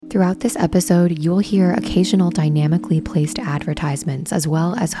Throughout this episode, you'll hear occasional dynamically placed advertisements as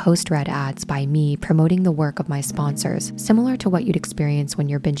well as host-read ads by me promoting the work of my sponsors, similar to what you'd experience when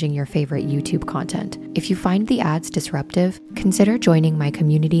you're binging your favorite YouTube content. If you find the ads disruptive, consider joining my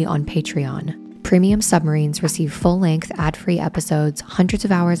community on Patreon. Premium Submarines receive full-length, ad-free episodes, hundreds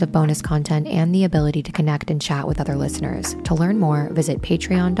of hours of bonus content, and the ability to connect and chat with other listeners. To learn more, visit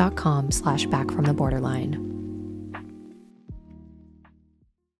patreon.com/backfromtheborderline.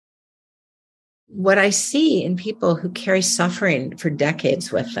 What I see in people who carry suffering for decades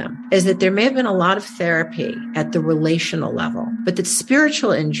with them is that there may have been a lot of therapy at the relational level, but the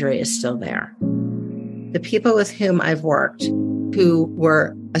spiritual injury is still there. The people with whom I've worked who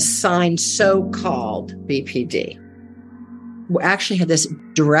were assigned so-called BPD actually had this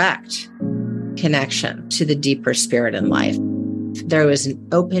direct connection to the deeper spirit in life. There was an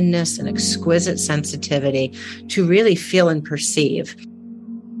openness, an exquisite sensitivity to really feel and perceive.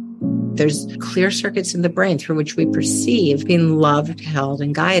 There's clear circuits in the brain through which we perceive being loved, held,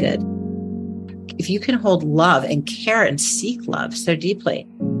 and guided. If you can hold love and care and seek love so deeply,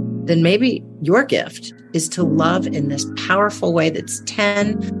 then maybe your gift is to love in this powerful way that's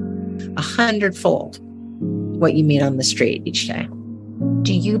 10, 100-fold what you meet on the street each day.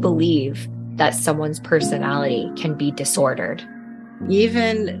 Do you believe that someone's personality can be disordered?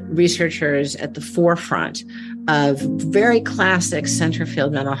 Even researchers at the forefront of very classic center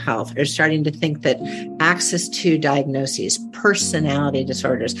field mental health are starting to think that access to diagnoses, personality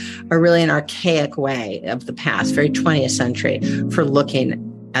disorders, are really an archaic way of the past, very 20th century, for looking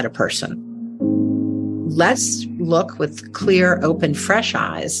at a person. Let's look with clear, open, fresh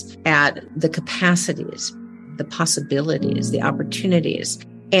eyes at the capacities, the possibilities, the opportunities,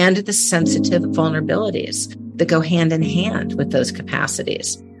 and the sensitive vulnerabilities that go hand in hand with those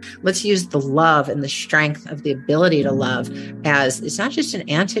capacities. Let's use the love and the strength of the ability to love as it's not just an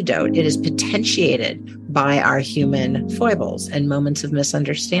antidote, it is potentiated by our human foibles and moments of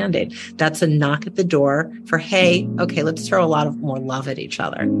misunderstanding. That's a knock at the door for, hey, okay, let's throw a lot of more love at each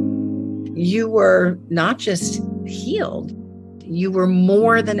other. You were not just healed, you were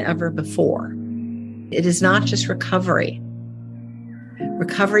more than ever before. It is not just recovery.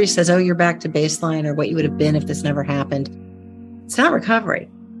 Recovery says, oh, you're back to baseline or what you would have been if this never happened. It's not recovery.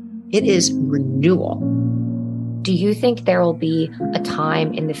 It is renewal. Do you think there will be a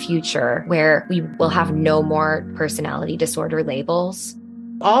time in the future where we will have no more personality disorder labels?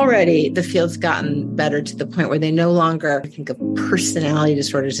 Already, the field's gotten better to the point where they no longer think of personality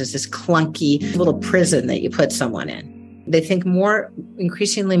disorders as this clunky little prison that you put someone in. They think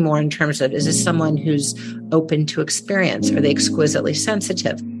increasingly more in terms of, is this someone who's open to experience? Are they exquisitely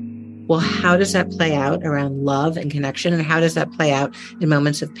sensitive? Well, how does that play out around love and connection? And how does that play out in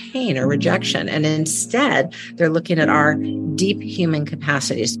moments of pain or rejection? And instead, they're looking at our deep human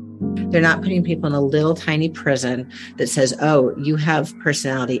capacities. They're not putting people in a little tiny prison that says, oh, you have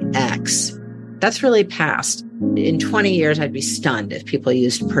personality X. That's really past. In 20 years, I'd be stunned if people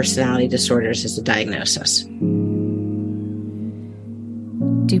used personality disorders as a diagnosis.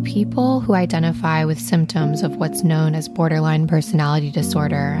 Do people who identify with symptoms of what's known as borderline personality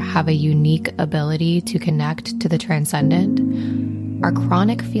disorder have a unique ability to connect to the transcendent? Are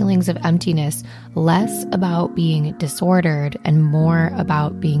chronic feelings of emptiness less about being disordered and more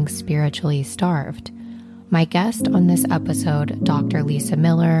about being spiritually starved? My guest on this episode, Dr. Lisa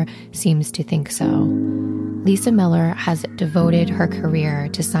Miller, seems to think so. Lisa Miller has devoted her career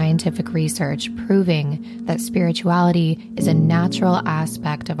to scientific research proving that spirituality is a natural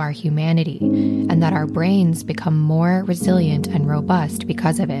aspect of our humanity and that our brains become more resilient and robust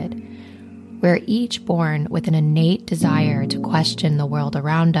because of it. We're each born with an innate desire to question the world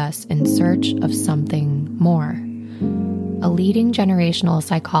around us in search of something more. A leading generational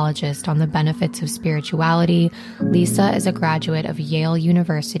psychologist on the benefits of spirituality, Lisa is a graduate of Yale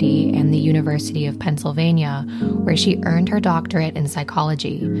University and the University of Pennsylvania, where she earned her doctorate in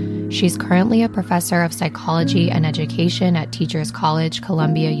psychology. She's currently a professor of psychology and education at Teachers College,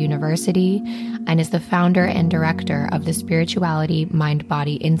 Columbia University, and is the founder and director of the Spirituality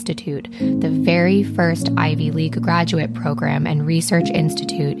Mind-Body Institute, the very first Ivy League graduate program and research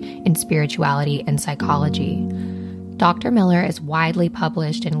institute in spirituality and psychology. Dr. Miller is widely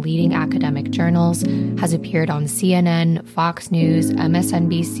published in leading academic journals, has appeared on CNN, Fox News,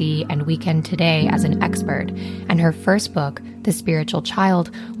 MSNBC, and Weekend Today as an expert, and her first book, The Spiritual Child,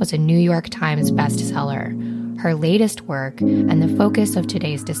 was a New York Times bestseller. Her latest work, and the focus of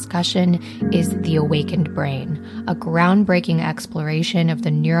today's discussion, is The Awakened Brain, a groundbreaking exploration of the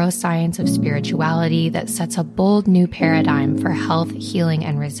neuroscience of spirituality that sets a bold new paradigm for health, healing,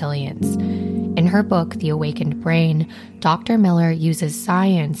 and resilience. In her book, The Awakened Brain, Dr. Miller uses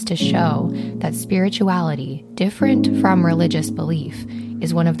science to show that spirituality, different from religious belief,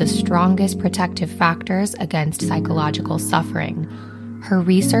 is one of the strongest protective factors against psychological suffering. Her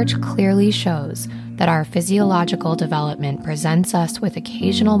research clearly shows that our physiological development presents us with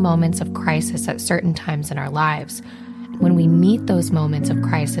occasional moments of crisis at certain times in our lives. When we meet those moments of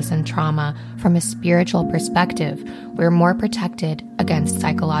crisis and trauma from a spiritual perspective, we're more protected against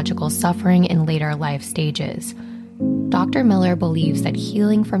psychological suffering in later life stages. Dr. Miller believes that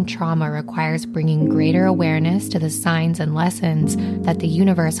healing from trauma requires bringing greater awareness to the signs and lessons that the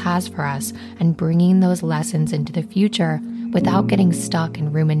universe has for us and bringing those lessons into the future without getting stuck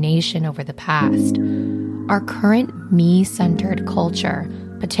in rumination over the past. Our current me-centered culture,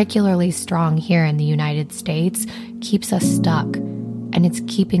 particularly strong here in the United States, keeps us stuck, and it's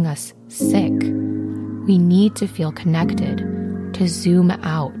keeping us sick. We need to feel connected, to zoom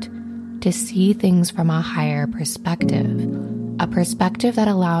out, to see things from a higher perspective, a perspective that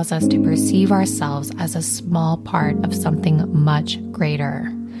allows us to perceive ourselves as a small part of something much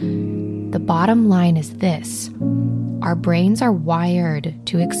greater. The bottom line is this: our brains are wired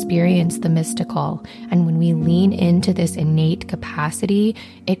to experience the mystical, and when we lean into this innate capacity,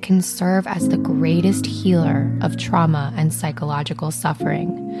 it can serve as the greatest healer of trauma and psychological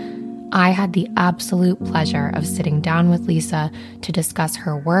suffering. I had the absolute pleasure of sitting down with Lisa to discuss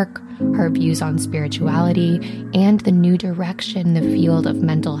her work, her views on spirituality, and the new direction the field of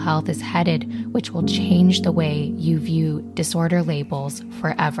mental health is headed, which will change the way you view disorder labels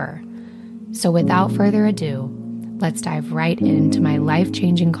forever. So without further ado, let's dive right into my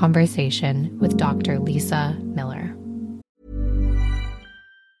life-changing conversation with Dr. Lisa Miller.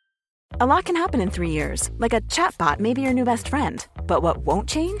 A lot can happen in 3 years, like a chatbot may be your new best friend. But what won't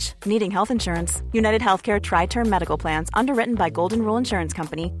change? Needing health insurance. United Healthcare Tri-Term Medical Plans, underwritten by Golden Rule Insurance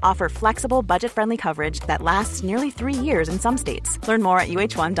Company, offer flexible, budget-friendly coverage that lasts nearly 3 years in some states. Learn more at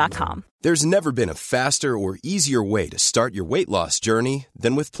UH1.com. There's never been a faster or easier way to start your weight loss journey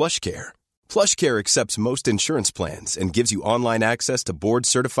than with PlushCare. PlushCare accepts most insurance plans and gives you online access to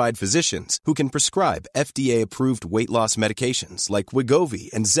board-certified physicians who can prescribe FDA-approved weight loss medications like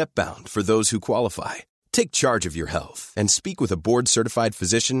Wegovy and Zepbound for those who qualify. Take charge of your health and speak with a board-certified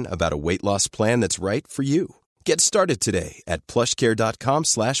physician about a weight loss plan that's right for you. Get started today at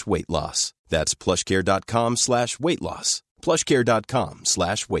plushcare.com/weightloss. That's plushcare.com/weightloss.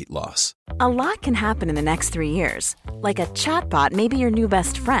 plushcare.com/weightloss. A lot can happen in the next 3 years. Like a chatbot may be your new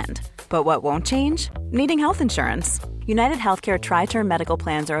best friend. But what won't change? Needing health insurance. United Healthcare Tri-Term Medical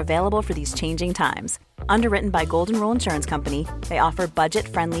Plans are available for these changing times. Underwritten by Golden Rule Insurance Company, they offer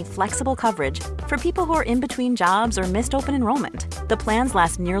budget-friendly, flexible coverage for people who are in between jobs or missed open enrollment. The plans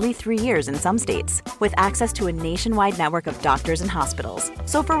last nearly 3 years in some states, with access to a nationwide network of doctors and hospitals.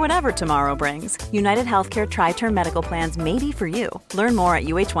 So for whatever tomorrow brings, United Healthcare Tri-Term Medical Plans may be for you. Learn more at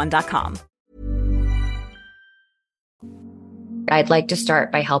UH1.com. I'd like to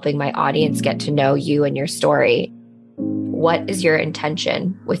start by helping my audience get to know you and your story. What is your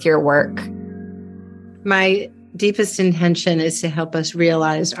intention with your work? My deepest intention is to help us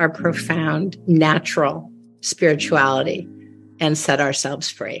realize our profound natural spirituality and set ourselves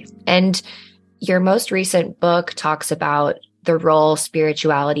free. And your most recent book talks about the role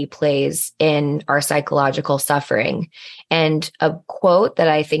spirituality plays in our psychological suffering. And a quote that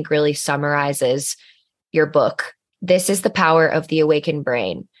I think really summarizes your book: "This is the power of the awakened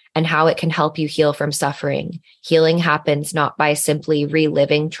brain and how it can help you heal from suffering. Healing happens not by simply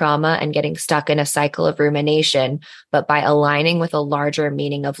reliving trauma and getting stuck in a cycle of rumination, but by aligning with a larger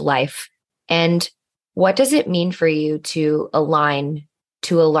meaning of life." And what does it mean for you to align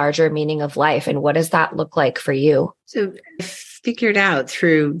to a larger meaning of life? And what does that look like for you? So I figured out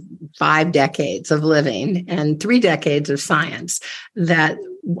through 5 decades of living and 3 decades of science that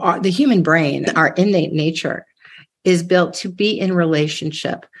the human brain, our innate nature, is built to be in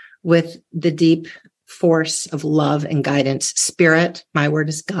relationship with the deep force of love and guidance. Spirit, my word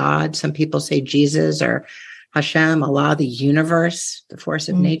is God. Some people say Jesus or Hashem, Allah, the universe, the force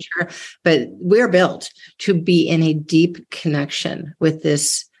of nature. But we're built to be in a deep connection with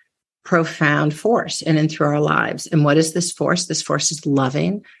this profound force in and through our lives. And what is this force? This force is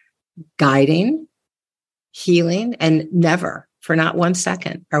loving, guiding, healing, and never, for not 1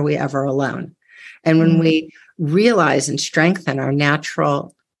 second, are we ever alone. And when we realize and strengthen our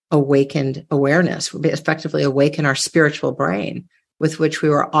natural awakened awareness, we effectively awaken our spiritual brain with which we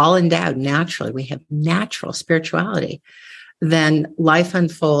were all endowed naturally. We have natural spirituality. Then life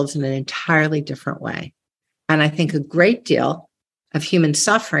unfolds in an entirely different way. And I think a great deal of human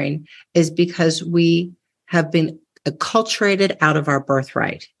suffering is because we have been acculturated out of our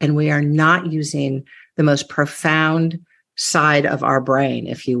birthright, and we are not using the most profound side of our brain,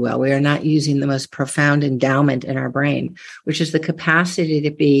 if you will. We are not using the most profound endowment in our brain, which is the capacity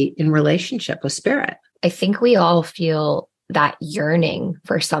to be in relationship with spirit. I think we all feel that yearning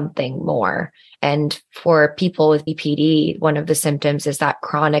for something more. And for people with BPD, one of the symptoms is that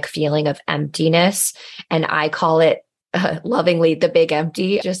chronic feeling of emptiness. And I call it lovingly the big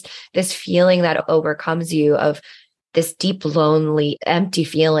empty, just this feeling that overcomes you of this deep, lonely, empty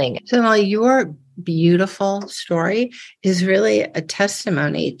feeling. So Molly, your beautiful story is really a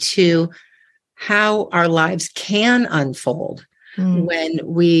testimony to how our lives can unfold when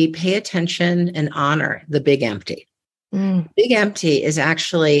we pay attention and honor the big empty. Big empty is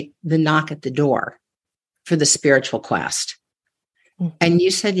actually the knock at the door for the spiritual quest. And you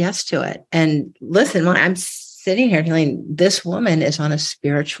said yes to it. And listen, I'm sitting here feeling this woman is on a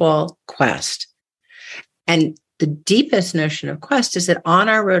spiritual quest. And the deepest notion of quest is that on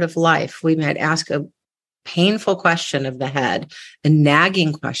our road of life, we might ask a painful question of the head, a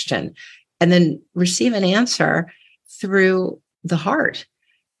nagging question, and then receive an answer through the heart,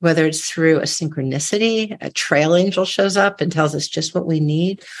 whether it's through a synchronicity, a trail angel shows up and tells us just what we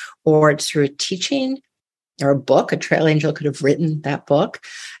need, or it's through a teaching or a book. A trail angel could have written that book.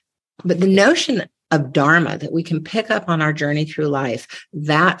 But the notion of Dharma that we can pick up on our journey through life,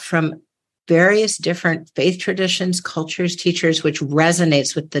 that from various different faith traditions, cultures, teachers, which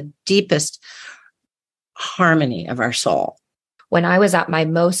resonates with the deepest harmony of our soul. When I was at my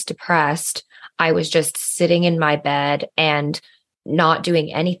most depressed, I was just sitting in my bed and not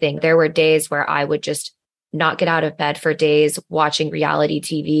doing anything. There were days where I would just not get out of bed for days, watching reality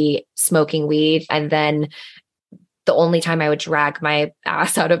TV, smoking weed. And then the only time I would drag my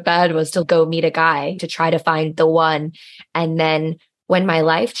ass out of bed was to go meet a guy to try to find the one. And then when my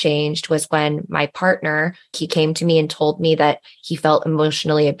life changed was when my partner, he came to me and told me that he felt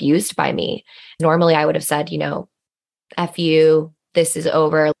emotionally abused by me. Normally I would have said, F you, this is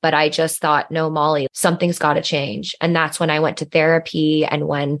over. But I just thought, no, Molly, something's got to change. And that's when I went to therapy. And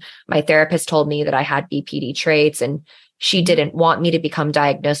when my therapist told me that I had BPD traits, and she didn't want me to become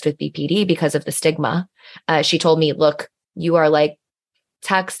diagnosed with BPD because of the stigma. She told me, look, you are like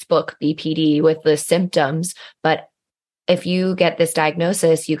textbook BPD with the symptoms, but if you get this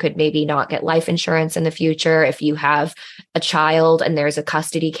diagnosis, you could maybe not get life insurance in the future. If you have a child and there's a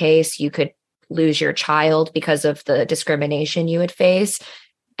custody case, you could lose your child because of the discrimination you would face.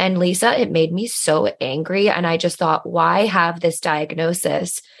 And Lisa, it made me so angry. And I just thought, why have this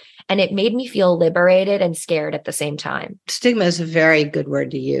diagnosis? And it made me feel liberated and scared at the same time. Stigma is a very good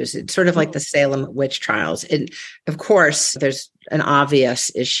word to use. It's sort of like the Salem witch trials. And of course, there's an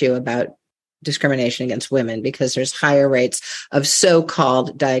obvious issue about discrimination against women because there's higher rates of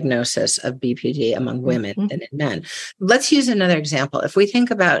so-called diagnosis of BPD among women than in men. Let's use another example. If we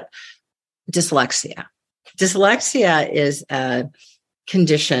think about dyslexia. Dyslexia is a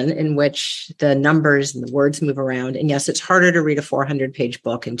condition in which the numbers and the words move around. And yes, it's harder to read a 400-page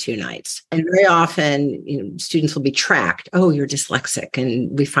book in 2 nights. And very often, students will be tracked. Oh, you're dyslexic.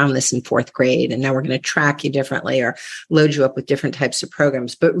 And we found this in 4th grade. And now we're going to track you differently or load you up with different types of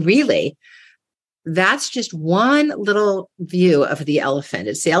programs. But really, that's just one little view of the elephant.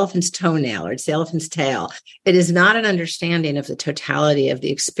 It's the elephant's toenail or it's the elephant's tail. It is not an understanding of the totality of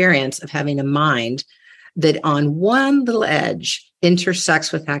the experience of having a mind that on one little edge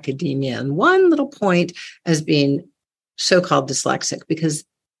intersects with academia and one little point as being so-called dyslexic, because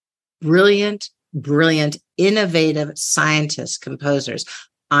brilliant, innovative scientists, composers,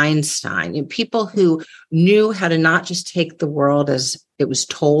 Einstein, people who knew how to not just take the world as it was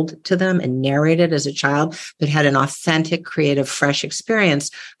told to them and narrated as a child, but had an authentic, creative, fresh experience,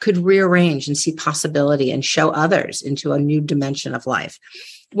 could rearrange and see possibility and show others into a new dimension of life.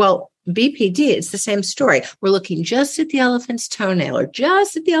 Well, BPD, it's the same story. We're looking just at the elephant's toenail or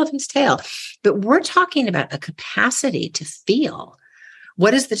just at the elephant's tail, but we're talking about a capacity to feel.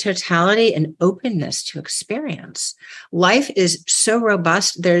 What is the totality and openness to experience? Life is so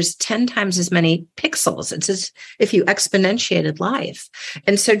robust. There's 10 times as many pixels. It's as if you exponentiated life.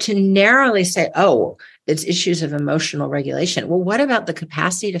 And so to narrowly say, oh, it's issues of emotional regulation. Well, what about the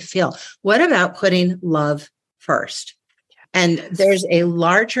capacity to feel? What about putting love first? And there's a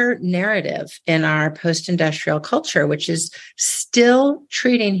larger narrative in our post-industrial culture, which is still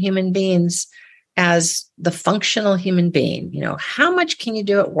treating human beings as the functional human being. How much can you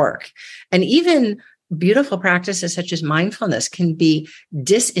do at work? And even beautiful practices such as mindfulness can be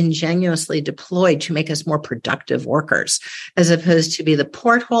disingenuously deployed to make us more productive workers, as opposed to be the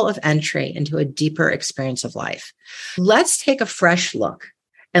porthole of entry into a deeper experience of life. Let's take a fresh look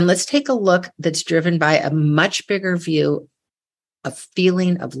And let's take a look that's driven by a much bigger view of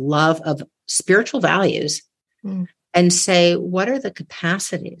feeling, of love, of spiritual values, and say, what are the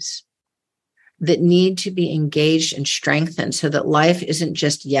capacities that need to be engaged and strengthened so that life isn't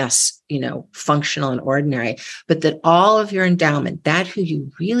just, yes, functional and ordinary, but that all of your endowment, that who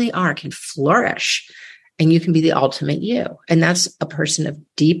you really are, can flourish and you can be the ultimate you. And that's a person of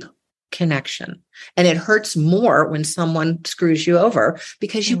deep connection. And it hurts more when someone screws you over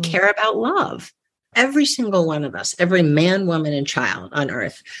because you care about love. Every single one of us, every man, woman, and child on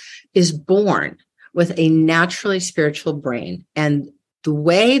earth is born with a naturally spiritual brain. And the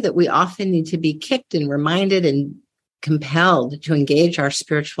way that we often need to be kicked and reminded and compelled to engage our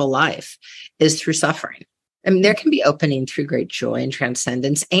spiritual life is through suffering. I mean, there can be opening through great joy and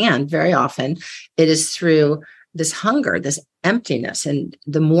transcendence. And very often it is through this hunger, this emptiness. And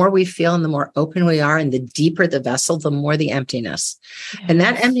the more we feel and the more open we are and the deeper the vessel, the more the emptiness. Yes. And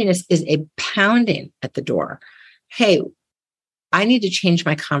that emptiness is a pounding at the door. Hey, I need to change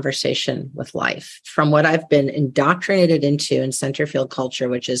my conversation with life from what I've been indoctrinated into in center field culture,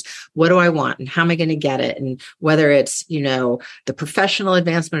 which is what do I want and how am I going to get it? And whether it's, the professional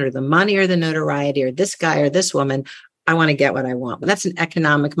advancement or the money or the notoriety or this guy or this woman, I want to get what I want. But that's an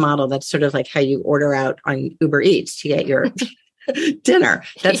economic model. That's sort of like how you order out on Uber Eats to get your dinner.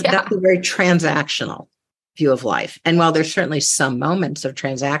 That's a very transactional view of life. And while there's certainly some moments of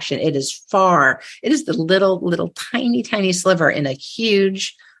transaction, it is the little tiny sliver in a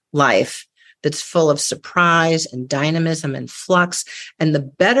huge life that's full of surprise and dynamism and flux. And the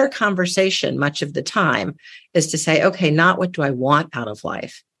better conversation much of the time is to say, okay, not what do I want out of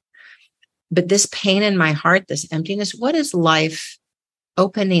life, but this pain in my heart, this emptiness, what is life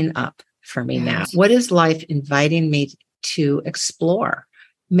opening up for me now? What is life inviting me to explore?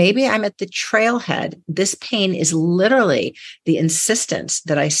 Maybe I'm at the trailhead. This pain is literally the insistence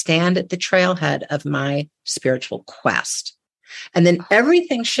that I stand at the trailhead of my spiritual quest. And then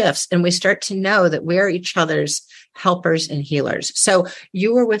everything shifts and we start to know that we're each other's helpers and healers. So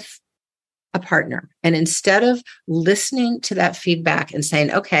you were with a partner, and instead of listening to that feedback and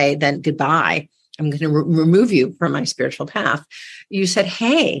saying, okay, then goodbye, I'm going to remove you from my spiritual path, you said,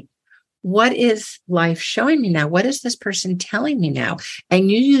 hey, what is life showing me now? What is this person telling me now? And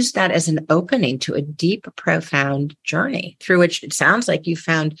you use that as an opening to a deep, profound journey through which it sounds like you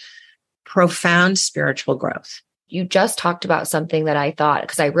found profound spiritual growth. You just talked about something that I thought,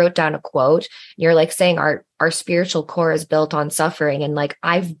 because I wrote down a quote. You're like saying our spiritual core is built on suffering. And like,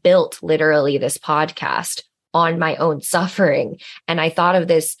 I've built literally this podcast on my own suffering. And I thought of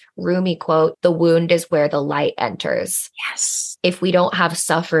this Rumi quote, the wound is where the light enters. Yes. If we don't have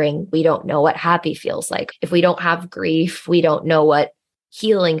suffering, we don't know what happy feels like. If we don't have grief, we don't know what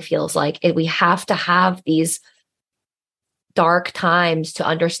healing feels like. And we have to have these dark times to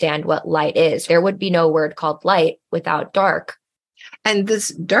understand what light is. There would be no word called light without dark. And this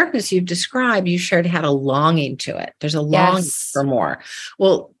darkness you've described, you shared had a longing to it. There's a longing for more.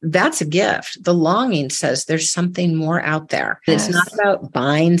 Well, that's a gift. The longing says there's something more out there. Yes. It's not about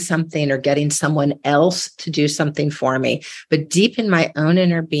buying something or getting someone else to do something for me, but deep in my own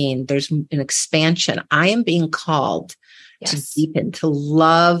inner being, there's an expansion. I am being called to deepen, to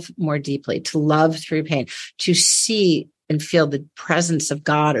love more deeply, to love through pain, to see and feel the presence of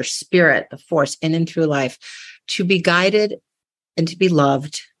God or spirit, the force in and through life, to be guided and to be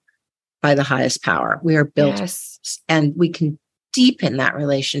loved by the highest power. We are built and we can deepen that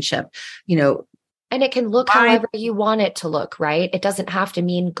relationship, And it can look however you want it to look, right? It doesn't have to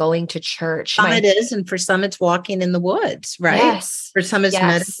mean going to church. Some it is, and for some it's walking in the woods, right? Yes. For some it's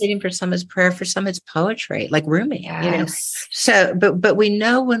meditating, for some it's prayer, for some it's poetry, like Rumi. So, but we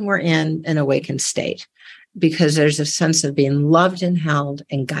know when we're in an awakened state, because there's a sense of being loved and held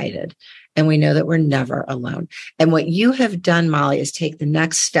and guided. And we know that we're never alone. And what you have done, Molly, is take the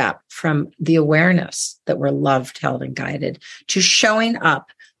next step from the awareness that we're loved, held, and guided to showing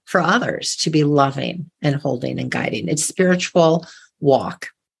up for others to be loving and holding and guiding. It's spiritual walk.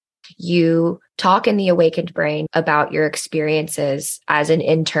 You talk in The Awakened Brain about your experiences as an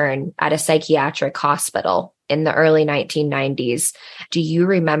intern at a psychiatric hospital in the early 1990s. Do you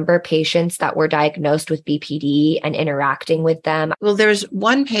remember patients that were diagnosed with BPD and interacting with them? Well, there's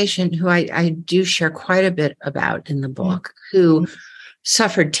one patient who I do share quite a bit about in the book who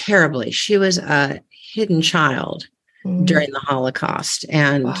suffered terribly. She was a hidden child during the Holocaust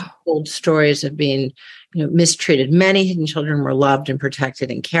and told stories of being mistreated. Many hidden children were loved and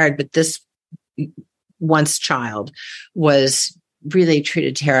protected and cared, but this once child was really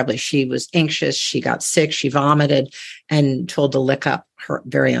treated terribly. She was anxious. She got sick. She vomited and told to lick up her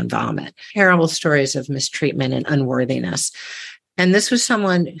very own vomit. Terrible stories of mistreatment and unworthiness. And this was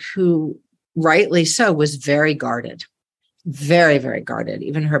someone who, rightly so, was very guarded. Very, very guarded.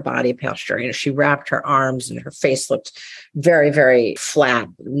 Even her body posture, she wrapped her arms and her face looked very, very flat,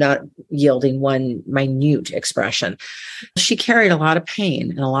 not yielding one minute expression. She carried a lot of pain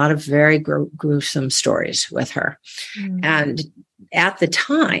and a lot of very gruesome stories with her. And at the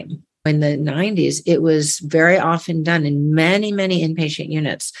time, in the 90s, it was very often done in many, many inpatient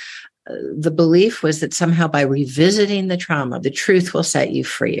units. The belief was that somehow by revisiting the trauma, the truth will set you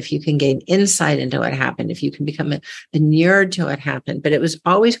free. If you can gain insight into what happened, if you can become inured to what happened. But it was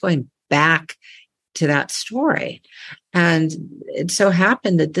always going back to that story. And it so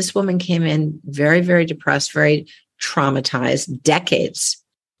happened that this woman came in very, very depressed, very traumatized, decades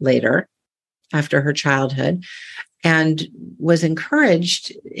later, after her childhood, and was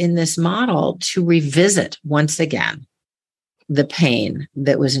encouraged in this model to revisit once again the pain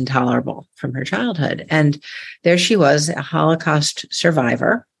that was intolerable from her childhood. And there she was, a Holocaust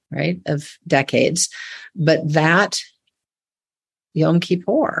survivor, right, of decades. But that Yom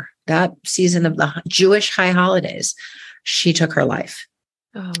Kippur, that season of the Jewish high holidays, she took her life.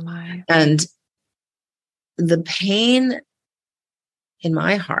 Oh my. And the pain in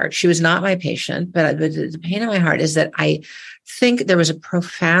my heart, she was not my patient, but the pain in my heart is that I think there was a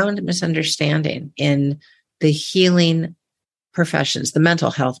profound misunderstanding in the healing professions, the mental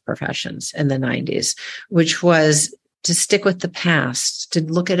health professions in the 90s, which was to stick with the past, to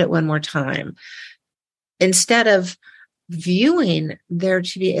look at it one more time, instead of viewing there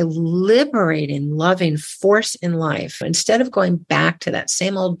to be a liberating, loving force in life. Instead of going back to that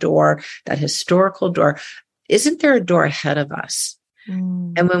same old door, that historical door, isn't there a door ahead of us?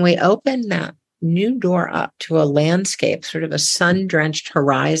 And when we open that new door up to a landscape, sort of a sun-drenched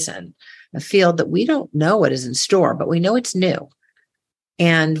horizon, a field that we don't know what is in store, but we know it's new.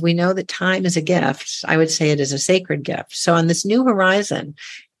 And we know that time is a gift. I would say it is a sacred gift. So on this new horizon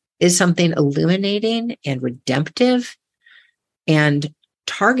is something illuminating and redemptive and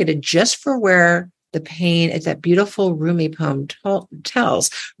targeted just for where the pain, as that beautiful Rumi poem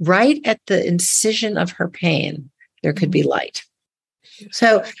tells, right at the incision of her pain, there could be light.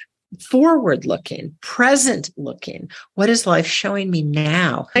 So forward looking, present looking, what is life showing me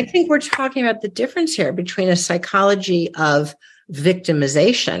now? I think we're talking about the difference here between a psychology of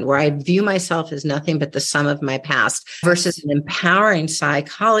victimization, where I view myself as nothing but the sum of my past, versus an empowering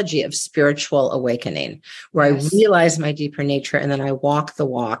psychology of spiritual awakening, where I realize my deeper nature and then I walk the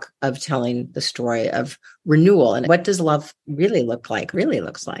walk of telling the story of renewal. And what does love really look like? Really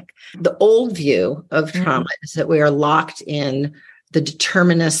looks like the old view of trauma is that we are locked in the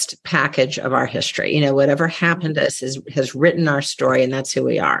determinist package of our history. Whatever happened to us has written our story, and that's who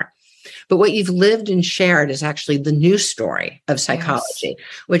we are. But what you've lived and shared is actually the new story of psychology,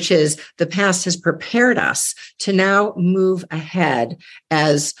 which is the past has prepared us to now move ahead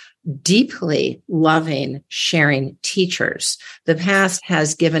as deeply loving, sharing teachers. The past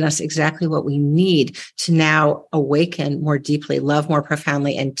has given us exactly what we need to now awaken more deeply, love more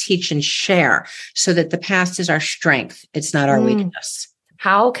profoundly, and teach and share, so that the past is our strength. It's not our weakness.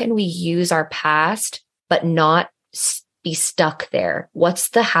 How can we use our past, but not be stuck there? What's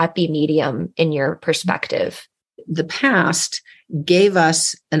the happy medium in your perspective? The past gave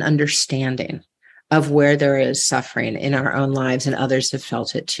us an understanding of where there is suffering in our own lives, and others have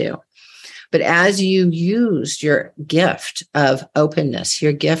felt it too. But as you used your gift of openness,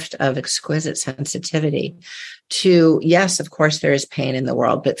 your gift of exquisite sensitivity to, yes, of course, there is pain in the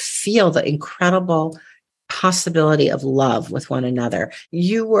world, but feel the incredible possibility of love with one another,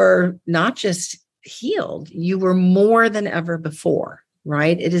 you were not just healed, you were more than ever before,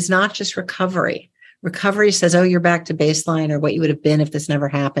 right? It is not just recovery. Recovery says, oh, you're back to baseline or what you would have been if this never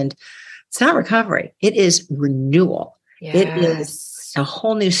happened. It's not recovery. It is renewal. Yes. It is a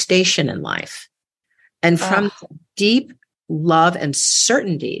whole new station in life. And from deep love and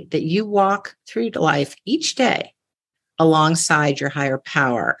certainty that you walk through life each day alongside your higher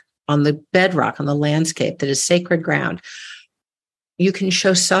power on the bedrock, on the landscape that is sacred ground, you can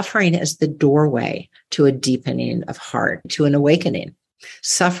show suffering as the doorway to a deepening of heart, to an awakening.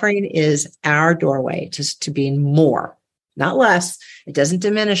 Suffering is our doorway to being more, not less. It doesn't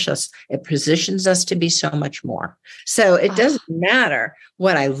diminish us. It positions us to be so much more. So it doesn't matter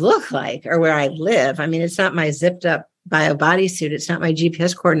what I look like or where I live. I mean, it's not my zipped up bio bodysuit. It's not my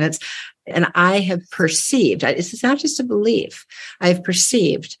GPS coordinates. And I have perceived, it's not just a belief. I've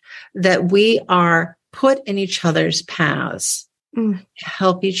perceived that we are put in each other's paths to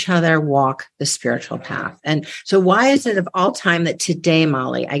help each other walk the spiritual path. And so why is it of all time that today,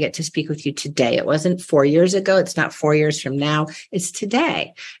 Molly, I get to speak with you today? It wasn't 4 years ago. It's not 4 years from now. It's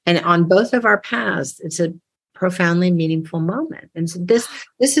today. And on both of our paths, it's a profoundly meaningful moment. And so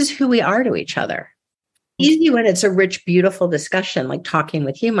this is who we are to each other. Easy when it's a rich, beautiful discussion, like talking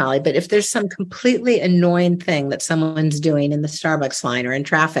with you, Molly. But if there's some completely annoying thing that someone's doing in the Starbucks line or in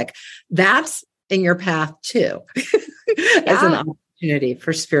traffic, that's in your path too, as an opportunity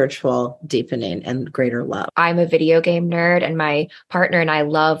for spiritual deepening and greater love. I'm a video game nerd, and my partner and I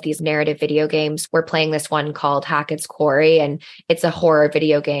love these narrative video games. We're playing this one called Hackett's Quarry, and it's a horror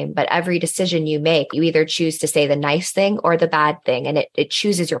video game. But every decision you make, you either choose to say the nice thing or the bad thing, and it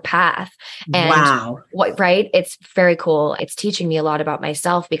chooses your path. And wow. Right? It's very cool. It's teaching me a lot about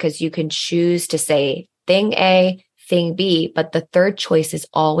myself, because you can choose to say thing A, thing B, but the third choice is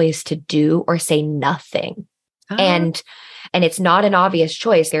always to do or say nothing. And it's not an obvious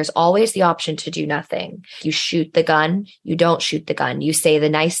choice. There's always the option to do nothing. You shoot the gun, you don't shoot the gun. You say the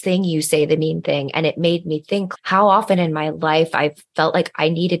nice thing, you say the mean thing. And it made me think how often in my life I've felt like I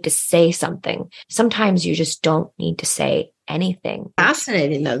needed to say something. Sometimes you just don't need to say anything.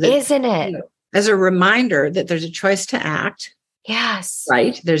 Fascinating though. Isn't it? As a reminder that there's a choice to act. Yes.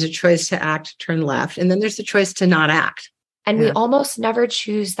 Right? There's a choice to act, turn left. And then there's the choice to not act. And we almost never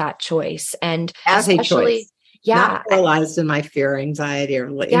choose that choice. And as a choice. Yeah. Not paralyzed in my fear, anxiety, or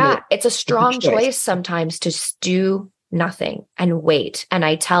it's a strong choice sometimes to do nothing and wait. And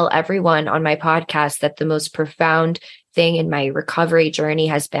I tell everyone on my podcast that the most profound thing in my recovery journey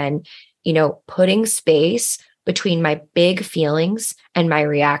has been, putting space between my big feelings and my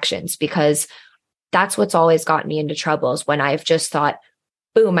reactions, because that's what's always gotten me into trouble, is when I've just thought,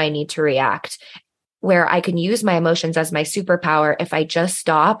 boom, I need to react, where I can use my emotions as my superpower if I just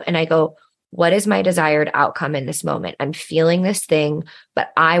stop and I go, what is my desired outcome in this moment? I'm feeling this thing,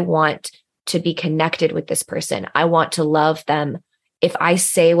 but I want to be connected with this person. I want to love them. If I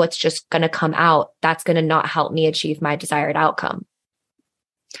say what's just going to come out, that's going to not help me achieve my desired outcome.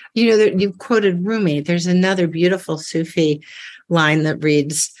 You quoted Rumi. There's another beautiful Sufi line that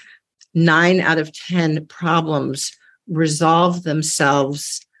reads, 9 out of 10 problems resolve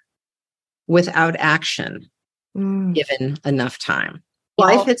themselves without action, given enough time.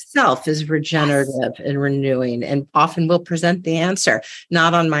 Life itself is regenerative and renewing, and often will present the answer,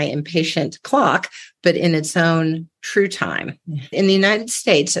 not on my impatient clock, but in its own true time. In the United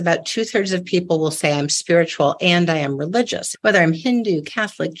States, about 2/3 of people will say I'm spiritual and I am religious, whether I'm Hindu,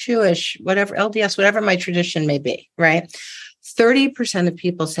 Catholic, Jewish, whatever, LDS, whatever my tradition may be, right? 30% of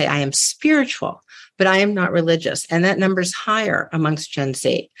people say I am spiritual, but I am not religious. And that number is higher amongst Gen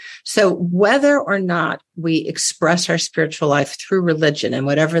Z. So whether or not we express our spiritual life through religion, and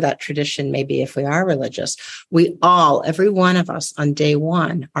whatever that tradition may be, if we are religious, we all, every one of us on day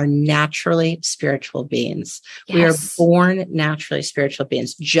one, are naturally spiritual beings. Yes. We are born naturally spiritual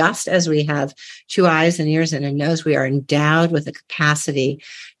beings. Just as we have 2 eyes and ears and a nose, we are endowed with the capacity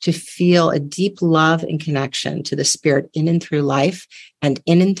to feel a deep love and connection to the spirit in and through life and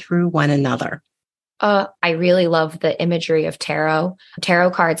in and through one another. I really love the imagery of tarot.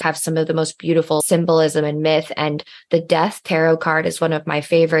 Tarot cards have some of the most beautiful symbolism and myth. And the Death Tarot card is one of my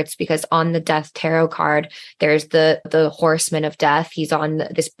favorites, because on the Death Tarot card, there's the horseman of death. He's on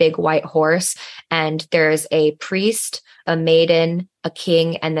this big white horse, and there's a priest, a maiden, a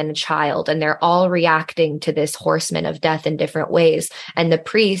king, and then a child. And they're all reacting to this horseman of death in different ways. And the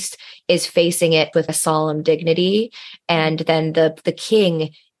priest is facing it with a solemn dignity. And then the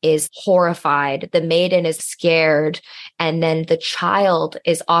king is horrified. The maiden is scared. And then the child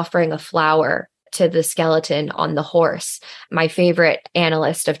is offering a flower to the skeleton on the horse. My favorite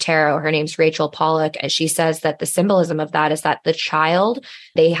analyst of tarot, her name's Rachel Pollack, and she says that the symbolism of that is that the child,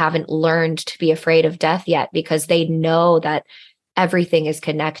 they haven't learned to be afraid of death yet, because they know that everything is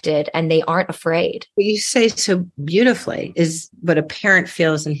connected and they aren't afraid. What you say so beautifully is what a parent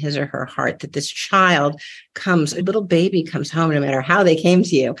feels in his or her heart, that this child comes, a little baby comes home, no matter how they came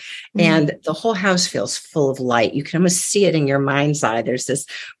to you, and the whole house feels full of light. You can almost see it in your mind's eye. There's this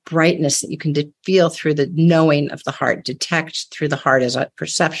brightness that you can feel through the knowing of the heart, detect through the heart as a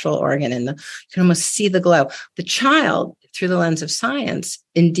perceptual organ, and you can almost see the glow. The child, through the lens of science,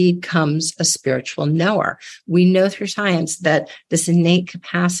 indeed comes a spiritual knower. We know through science that this innate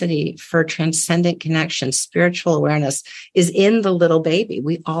capacity for transcendent connection, spiritual awareness, is in the little baby.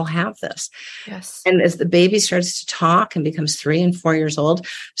 We all have this. Yes. And as the baby starts to talk and becomes 3 and 4 years old,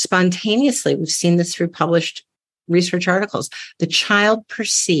 spontaneously, we've seen this through published research articles, the child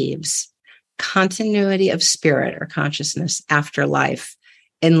perceives continuity of spirit or consciousness after life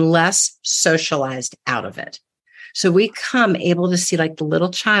unless socialized out of it. So we come able to see, like the little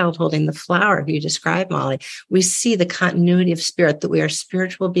child holding the flower who you described, Molly. We see the continuity of spirit, that we are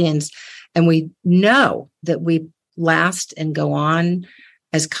spiritual beings, and we know that we last and go on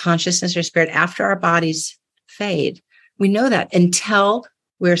as consciousness or spirit after our bodies fade. We know that until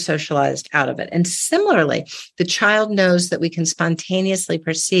we're socialized out of it. And similarly, the child knows that we can spontaneously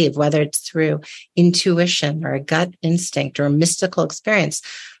perceive, whether it's through intuition or a gut instinct or a mystical experience.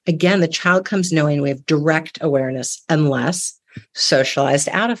 Again, the child comes knowing we have direct awareness unless socialized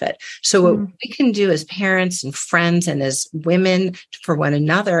out of it. So what we can do as parents and friends and as women for one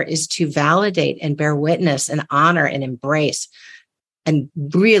another is to validate and bear witness and honor and embrace and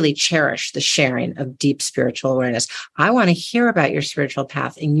really cherish the sharing of deep spiritual awareness. I want to hear about your spiritual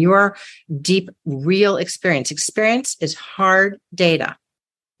path and your deep, real experience. Experience is hard data.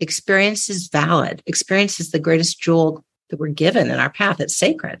 Experience is valid. Experience is the greatest jewel that we're given in our path. It's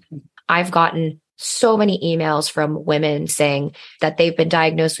sacred. I've gotten so many emails from women saying that they've been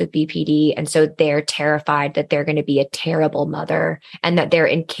diagnosed with BPD. And so they're terrified that they're going to be a terrible mother and that they're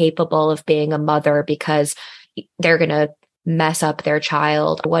incapable of being a mother because they're going to mess up their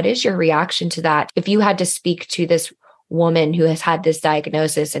child. What is your reaction to that? If you had to speak to this woman who has had this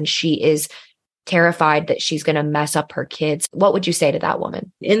diagnosis and she is terrified that she's going to mess up her kids, what would you say to that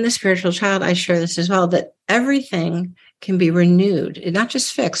woman? In The Spiritual Child, I share this as well, that everything can be renewed, not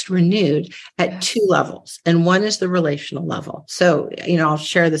just fixed, renewed at two levels. And one is the relational level. So, I'll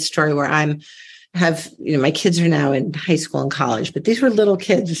share the story where my kids are now in high school and college, but these were little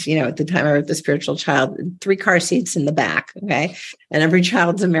kids, at the time I wrote The Spiritual Child, 3 car seats in the back. Okay. And every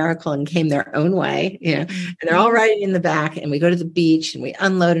child's a miracle and came their own way, and they're all riding in the back, and we go to the beach and we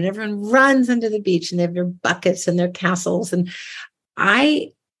unload and everyone runs into the beach and they have their buckets and their castles. And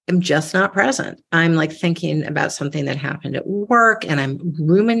I am just not present. I'm like thinking about something that happened at work and I'm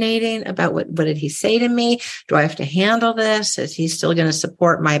ruminating about what did he say to me? Do I have to handle this? Is he still going to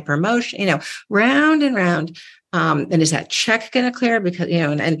support my promotion? Round and round. And is that check going to clear? Because,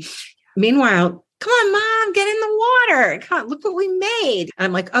 and meanwhile, come on, Mom, get in the water. Come on, look what we made. And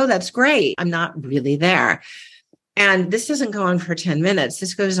I'm like, oh, that's great. I'm not really there. And this doesn't go on for 10 minutes.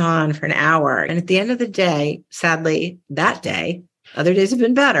 This goes on for an hour. And at the end of the day, sadly, that day, other days have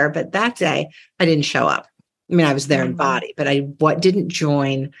been better, but that day I didn't show up. I mean, I was there in body, but I didn't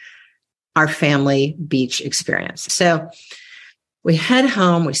join our family beach experience. So we head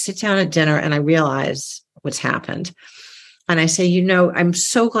home, we sit down at dinner, and I realize what's happened. And I say, I'm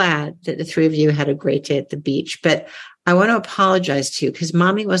so glad that the 3 of you had a great day at the beach, but I want to apologize to you because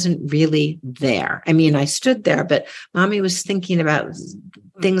Mommy wasn't really there. I mean, I stood there, but Mommy was thinking about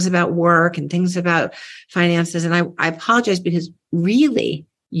things about work and things about finances. And I apologize because really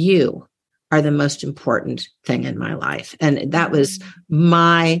you are the most important thing in my life. And that was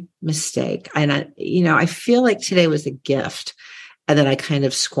my mistake. And I feel like today was a gift and that I kind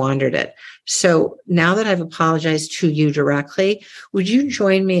of squandered it. So now that I've apologized to you directly, would you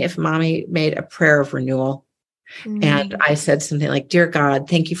join me if Mommy made a prayer of renewal? And I said something like, dear God,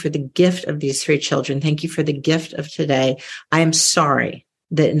 thank you for the gift of these 3 children. Thank you for the gift of today. I am sorry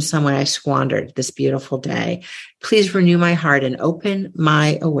that in some way I squandered this beautiful day. Please renew my heart and open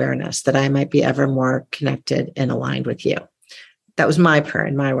my awareness that I might be ever more connected and aligned with you. That was my prayer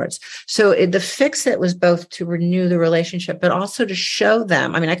in my words. So the fix it was both to renew the relationship, but also to show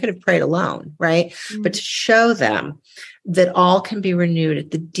them. I mean, I could have prayed alone, right? But to show them that all can be renewed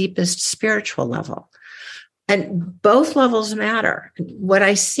at the deepest spiritual level. And both levels matter. What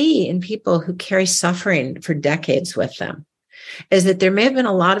I see in people who carry suffering for decades with them is that there may have been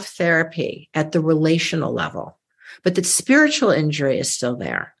a lot of therapy at the relational level, but that spiritual injury is still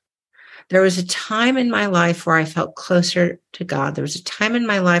there. There was a time in my life where I felt closer to God. There was a time in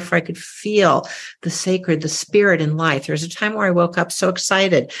my life where I could feel the sacred, the spirit in life. There was a time where I woke up so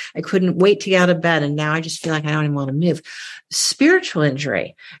excited. I couldn't wait to get out of bed. And now I just feel like I don't even want to move. Spiritual injury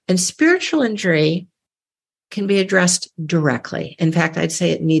can be addressed directly. In fact, I'd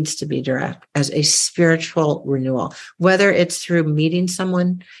say it needs to be direct as a spiritual renewal, whether it's through meeting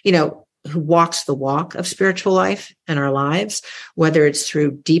someone, who walks the walk of spiritual life in our lives, whether it's through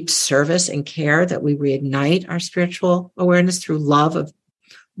deep service and care that we reignite our spiritual awareness through love of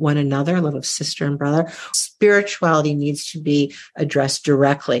one another, love of sister and brother. Spirituality needs to be addressed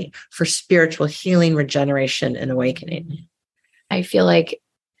directly for spiritual healing, regeneration, and awakening. I feel like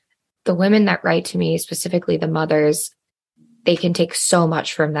the women that write to me, specifically the mothers, they can take so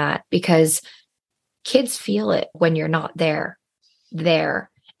much from that because kids feel it when you're not there.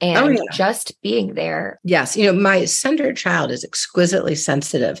 And just being there. Yes. My center child is exquisitely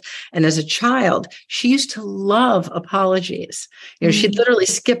sensitive. And as a child, she used to love apologies. She'd literally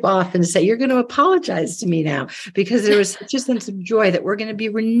skip off and say, you're going to apologize to me now, because there was such a sense of joy that we're going to be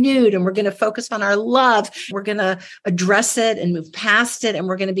renewed and we're going to focus on our love. We're going to address it and move past it. And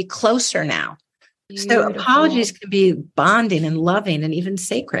we're going to be closer now. So apologies can be bonding and loving and even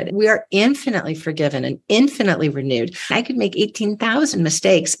sacred. We are infinitely forgiven and infinitely renewed. I could make 18,000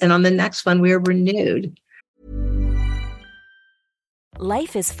 mistakes, and on the next one, we are renewed.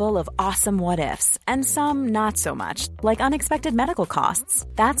 Life is full of awesome what-ifs, and some not so much, like unexpected medical costs.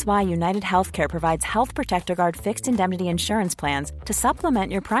 That's why United Healthcare provides Health Protector Guard fixed indemnity insurance plans to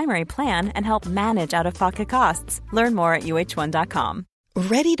supplement your primary plan and help manage out-of-pocket costs. Learn more at uh1.com.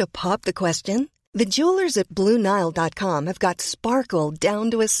 Ready to pop the question? The jewelers at BlueNile.com have got sparkle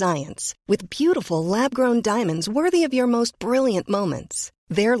down to a science with beautiful lab-grown diamonds worthy of your most brilliant moments.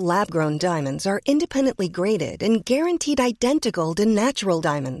 Their lab-grown diamonds are independently graded and guaranteed identical to natural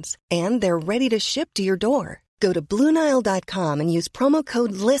diamonds, and they're ready to ship to your door. Go to BlueNile.com and use promo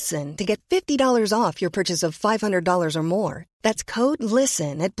code LISTEN to get $50 off your purchase of $500 or more. That's code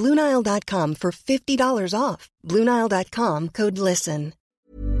LISTEN at BlueNile.com for $50 off. BlueNile.com, code LISTEN.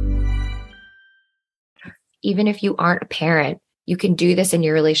 Even if you aren't a parent, you can do this in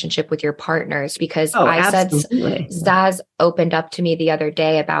your relationship with your partners, because Zaz opened up to me the other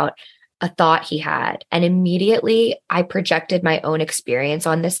day about a thought he had. And immediately I projected my own experience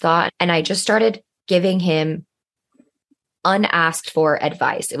on this thought. And I just started giving him unasked for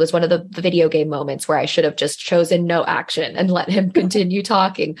advice. It was one of the video game moments where I should have just chosen no action and let him continue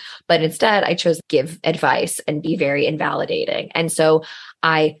talking. But instead I chose to give advice and be very invalidating. And so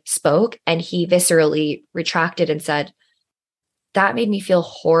I spoke, and he viscerally retracted and said, "That made me feel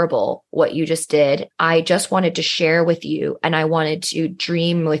horrible, what you just did. I just wanted to share with you, and I wanted to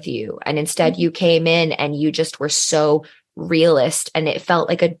dream with you. And instead you came in and you just were so realist, and it felt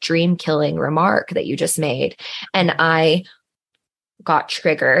like a dream killing remark that you just made." And I got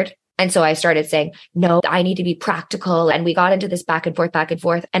triggered. And so I started saying, "No, I need to be practical." And we got into this back and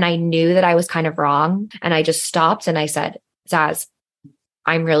forth. And I knew that I was kind of wrong. And I just stopped and I said, "Zaz,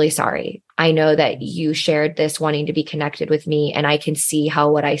 I'm really sorry. I know that you shared this wanting to be connected with me, and I can see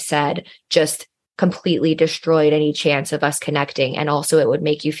how what I said just completely destroyed any chance of us connecting. And also it would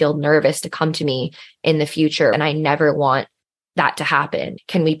make you feel nervous to come to me in the future. And I never want that to happen.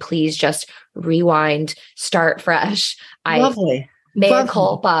 Can we please just rewind, start fresh?" Lovely. Mea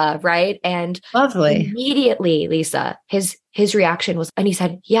culpa, right? And lovely. Immediately, Lisa, his reaction was, and he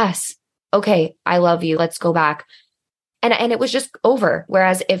said, "Yes, okay, I love you. Let's go back." And it was just over.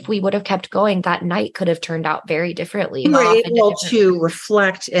 Whereas if we would have kept going, that night could have turned out very differently. You were able to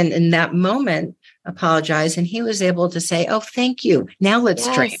reflect and in that moment apologize. And he was able to say, "Oh, thank you. Now let's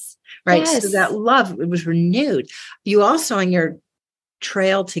dream." Right. Yes. So that love, it was renewed. You also, on your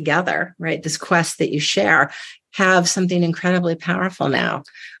trail together, right, this quest that you share, have something incredibly powerful now,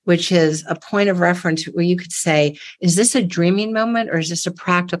 which is a point of reference where you could say, is this a dreaming moment or is this a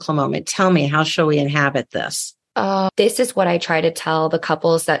practical moment? Tell me, how shall we inhabit this? This is what I try to tell the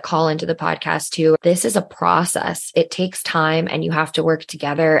couples that call into the podcast too. This is a process. It takes time, and you have to work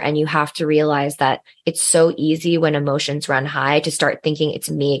together, and you have to realize that it's so easy when emotions run high to start thinking it's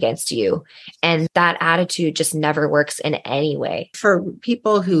me against you. And that attitude just never works in any way. For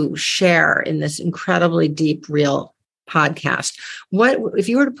people who share in this incredibly deep, real podcast, what, if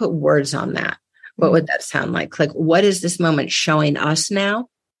you were to put words on that, what would that sound like? Like, what is this moment showing us now?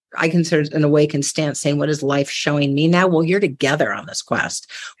 I consider an awakened stance saying, what is life showing me now? Well, you're together on this quest.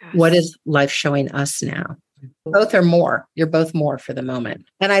 Yes. What is life showing us now? Both are more. You're both more for the moment.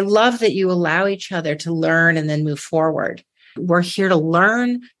 And I love that you allow each other to learn and then move forward. We're here to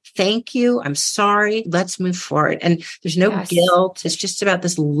learn. Thank you. I'm sorry. Let's move forward. And there's no guilt. It's just about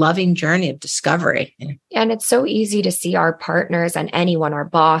this loving journey of discovery. And it's so easy to see our partners and anyone, our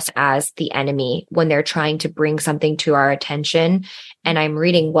boss, as the enemy when they're trying to bring something to our attention. And I'm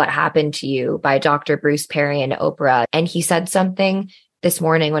reading What Happened to You by Dr. Bruce Perry and Oprah. And he said something this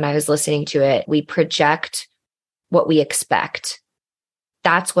morning when I was listening to it. We project what we expect.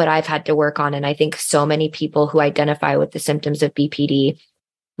 That's what I've had to work on. And I think so many people who identify with the symptoms of BPD,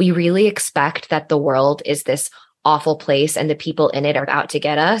 we really expect that the world is this awful place and the people in it are out to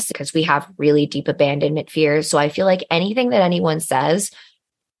get us because we have really deep abandonment fears. So I feel like anything that anyone says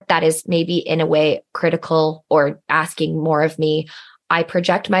that is maybe in a way critical or asking more of me, I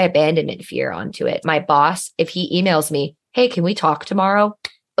project my abandonment fear onto it. My boss, if he emails me, "Hey, can we talk tomorrow?"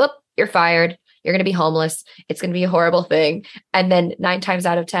 "Oop, you're fired. You're going to be homeless. It's going to be a horrible thing." And then 9 times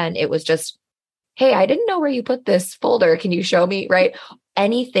out of 10, it was just, "Hey, I didn't know where you put this folder. Can you show me?" Right?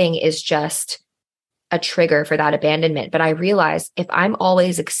 Anything is just a trigger for that abandonment. But I realize if I'm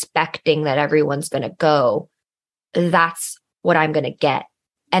always expecting that everyone's going to go, that's what I'm going to get.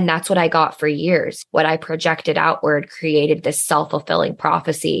 And that's what I got for years. What I projected outward created this self-fulfilling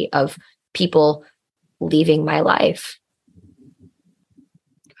prophecy of people leaving my life.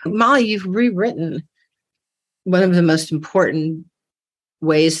 Molly, you've rewritten one of the most important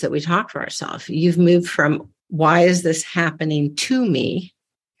ways that we talk to ourselves. You've moved from why is this happening to me?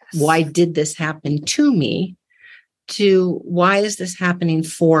 Yes. Why did this happen to me? To why is this happening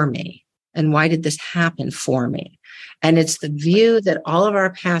for me? And why did this happen for me? And it's the view that all of our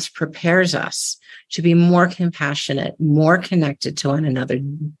past prepares us to be more compassionate, more connected to one another,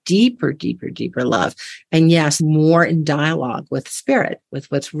 deeper, deeper, deeper love. And yes, more in dialogue with spirit,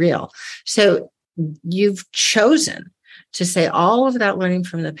 with what's real. So you've chosen to say all of that learning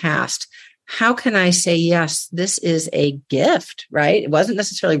from the past. How can I say, yes, this is a gift, right? It wasn't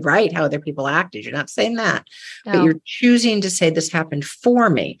necessarily right how other people acted. You're not saying that, no. But you're choosing to say this happened for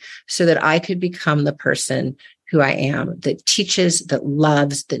me so that I could become the person who I am, that teaches, that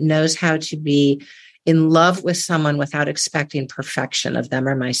loves, that knows how to be in love with someone without expecting perfection of them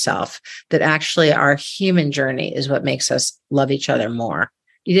or myself, that actually our human journey is what makes us love each other more.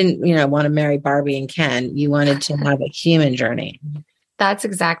 You didn't, want to marry Barbie and Ken. You wanted to have a human journey. That's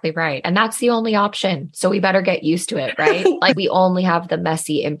exactly right. And that's the only option. So we better get used to it, right? Like we only have the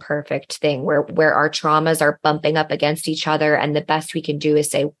messy, imperfect thing where our traumas are bumping up against each other. And the best we can do is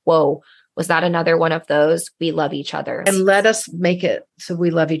say, whoa, was that another one of those? We love each other. And let us make it so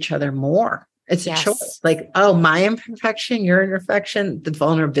we love each other more. It's a choice. Like, oh, my imperfection, your imperfection, the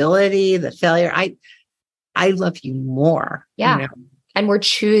vulnerability, the failure. I love you more. Yeah. And we're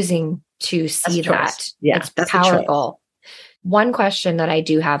choosing to see that. Yeah, it's powerful. One question that I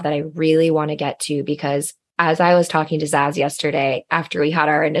do have that I really want to get to, because as I was talking to Zaz yesterday, after we had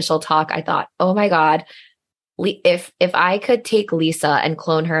our initial talk, I thought, oh my God, if I could take Lisa and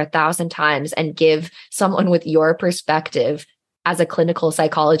clone her 1,000 times and give someone with your perspective as a clinical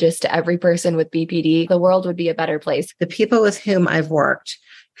psychologist to every person with BPD, the world would be a better place. The people with whom I've worked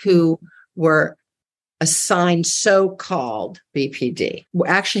who were assigned so-called BPD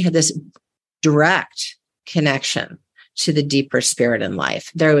actually had this direct connection to the deeper spirit in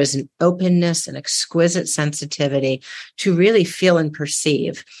life. There was an openness and exquisite sensitivity to really feel and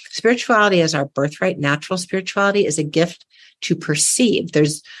perceive. Spirituality is our birthright. Natural spirituality is a gift to perceive.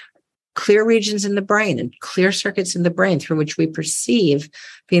 There's clear regions in the brain and clear circuits in the brain through which we perceive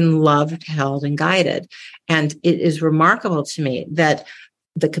being loved, held, and guided. And it is remarkable to me that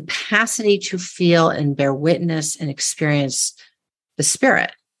the capacity to feel and bear witness and experience the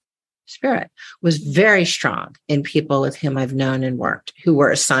spirit was very strong in people with whom I've known and worked who were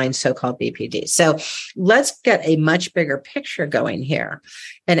assigned so-called BPD. So let's get a much bigger picture going here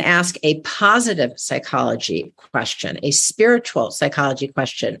and ask a positive psychology question, a spiritual psychology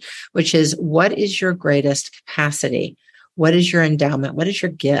question, which is, what is your greatest capacity? What is your endowment? What is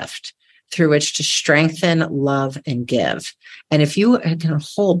your gift through which to strengthen, love, and give? And if you can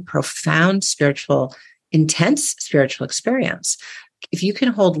hold profound intense spiritual experience, if you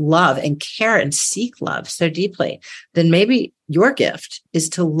can hold love and care and seek love so deeply, then maybe your gift is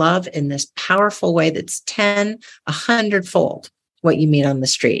to love in this powerful way that's 10, 100-fold what you meet on the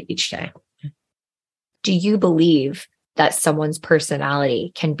street each day. Do you believe that someone's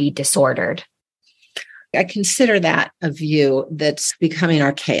personality can be disordered? I consider that a view that's becoming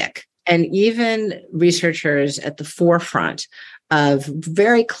archaic. And even researchers at the forefront of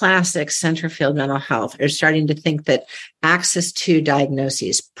very classic center field mental health are starting to think that access to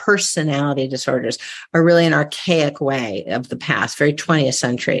diagnoses, personality disorders, are really an archaic way of the past, very 20th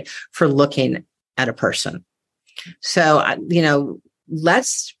century, for looking at a person. So,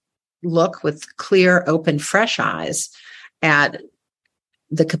 let's look with clear, open, fresh eyes at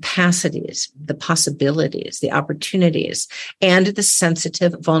the capacities, the possibilities, the opportunities, and the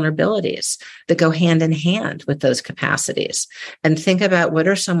sensitive vulnerabilities that go hand in hand with those capacities. And think about what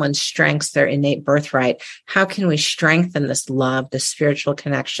are someone's strengths, their innate birthright. How can we strengthen this love, this spiritual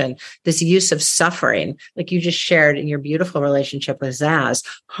connection, this use of suffering, like you just shared in your beautiful relationship with Zaz,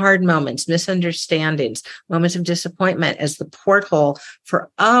 hard moments, misunderstandings, moments of disappointment as the porthole for,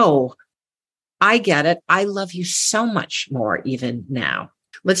 oh, I get it. I love you so much more even now.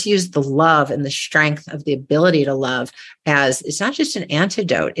 Let's use the love and the strength of the ability to love as it's not just an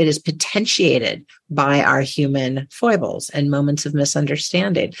antidote. It is potentiated by our human foibles and moments of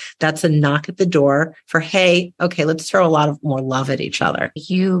misunderstanding. That's a knock at the door for, hey, okay, let's throw a lot of more love at each other.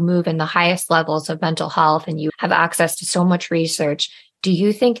 You move in the highest levels of mental health and you have access to so much research. Do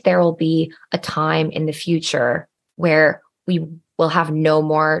you think there will be a time in the future where we will have no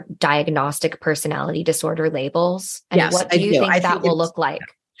more diagnostic personality disorder labels? And yes, what do you think that will look like?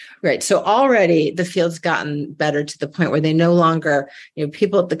 Right. So already the field's gotten better to the point where they no longer,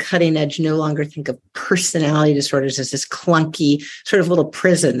 people at the cutting edge no longer think of personality disorders as this clunky sort of little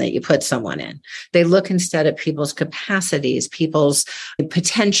prison that you put someone in. They look instead at people's capacities, people's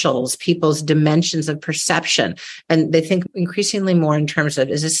potentials, people's dimensions of perception. And they think increasingly more in terms of,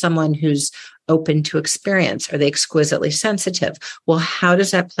 is this someone who's open to experience? Are they exquisitely sensitive? Well, how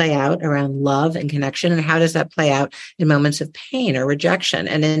does that play out around love and connection? And how does that play out in moments of pain or rejection?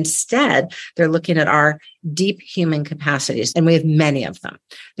 And instead, they're looking at our deep human capacities, and we have many of them.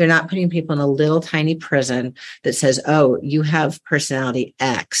 They're not putting people in a little tiny prison that says, oh, you have personality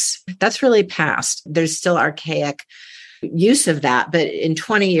X. That's really past. There's still archaic use of that. But in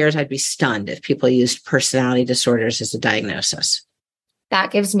 20 years, I'd be stunned if people used personality disorders as a diagnosis.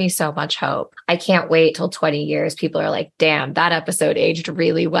 That gives me so much hope. I can't wait till 20 years. People are like, damn, that episode aged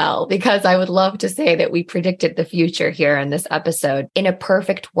really well, because I would love to say that we predicted the future here in this episode. In a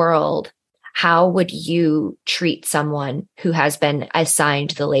perfect world, how would you treat someone who has been assigned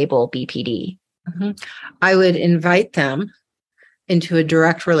the label BPD? Mm-hmm. I would invite them into a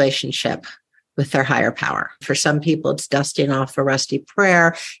direct relationship with their higher power. For some people, it's dusting off a rusty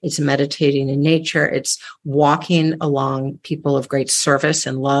prayer. It's meditating in nature. It's walking along people of great service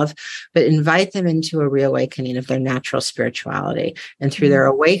and love, but invite them into a reawakening of their natural spirituality. And through their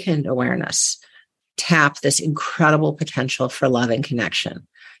awakened awareness, tap this incredible potential for love and connection.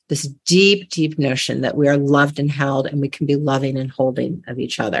 This deep, deep notion that we are loved and held, and we can be loving and holding of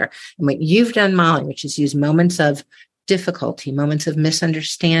each other. And what you've done, Molly, which is use moments of difficulty, moments of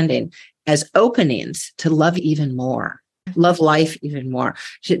misunderstanding as openings to love even more, love life even more.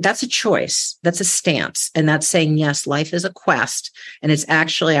 That's a choice. That's a stance. And that's saying, yes, life is a quest. And it's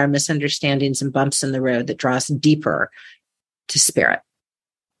actually our misunderstandings and bumps in the road that draw us deeper to spirit.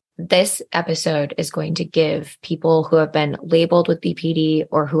 This episode is going to give people who have been labeled with BPD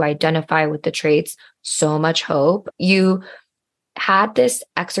or who identify with the traits so much hope. You had this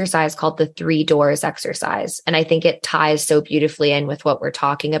exercise called the 3 doors exercise. And I think it ties so beautifully in with what we're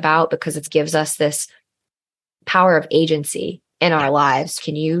talking about, because it gives us this power of agency in our lives.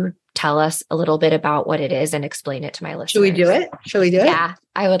 Can you tell us a little bit about what it is and explain it to my listeners? Should we do it? Yeah,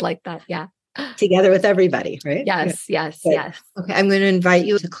 I would like that. Yeah. Together with everybody, right? Yes. Good. Yes. Okay. I'm going to invite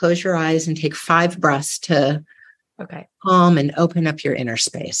you to close your eyes and take 5 breaths to calm and open up your inner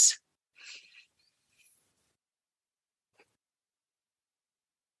space.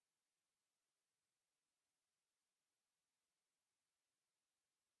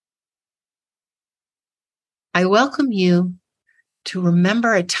 I welcome you to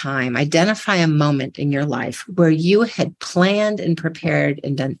remember a time, identify a moment in your life where you had planned and prepared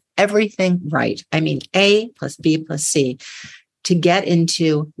and done everything right. I mean, A plus B plus C to get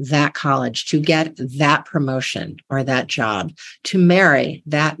into that college, to get that promotion or that job, to marry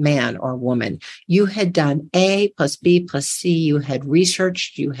that man or woman. You had done A plus B plus C. You had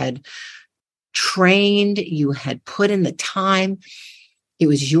researched, you had trained, you had put in the time. It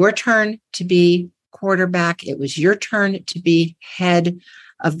was your turn to be quarterback. It was your turn to be head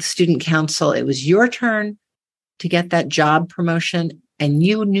of the student council. It was your turn to get that job promotion. And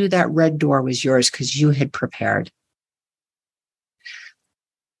you knew that red door was yours because you had prepared.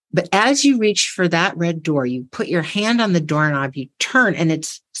 But as you reach for that red door, you put your hand on the doorknob, you turn, and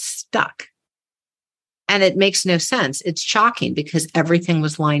it's stuck. And it makes no sense. It's shocking because everything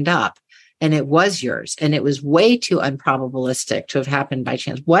was lined up. And it was yours. And it was way too unprobabilistic to have happened by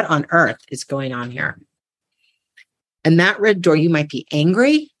chance. What on earth is going on here? And that red door, you might be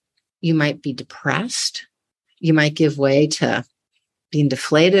angry. You might be depressed. You might give way to being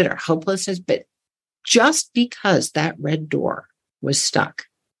deflated or hopelessness. But just because that red door was stuck,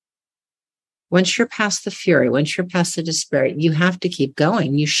 once you're past the fury, once you're past the despair, you have to keep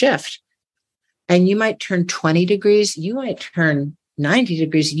going. You shift. And you might turn 20 degrees. You might turn 90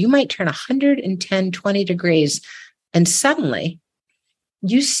 degrees, you might turn 110, 20 degrees, and suddenly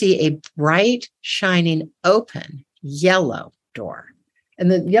you see a bright, shining, open yellow door. And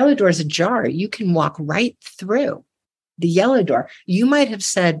the yellow door is ajar. You can walk right through the yellow door. You might have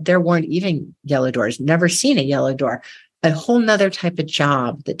said there weren't even yellow doors, never seen a yellow door, a whole nother type of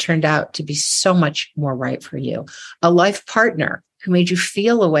job that turned out to be so much more right for you. A life partner who made you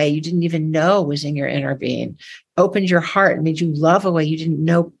feel a way you didn't even know was in your inner being, opened your heart and made you love a way you didn't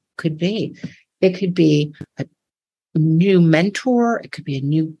know could be. It could be a new mentor. It could be a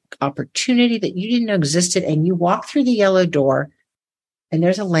new opportunity that you didn't know existed. And you walk through the yellow door and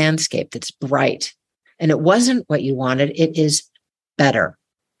there's a landscape that's bright. And it wasn't what you wanted. It is better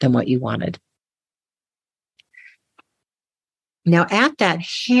than what you wanted. Now, at that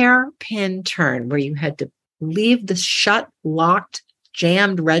hairpin turn where you had to leave the shut, locked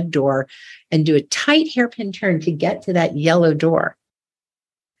jammed red door and do a tight hairpin turn to get to that yellow door.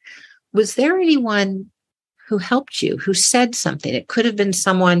 Was there anyone who helped you, who said something? It could have been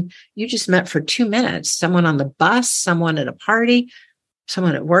someone you just met for 2 minutes, someone on the bus, someone at a party,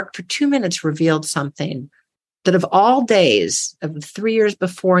 someone at work. For 2 minutes revealed something that of all days of the 3 years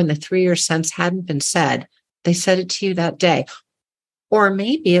before and the 3 years since hadn't been said. They said it to you that day. Or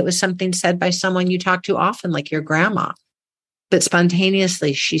maybe it was something said by someone you talk to often, like your grandma, but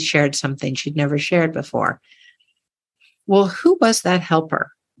spontaneously she shared something she'd never shared before. Well, who was that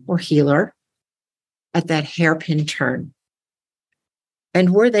helper or healer at that hairpin turn?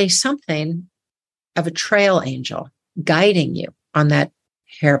 And were they something of a trail angel guiding you on that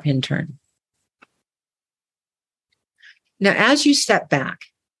hairpin turn? Now, as you step back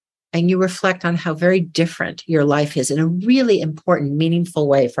and you reflect on how very different your life is in a really important, meaningful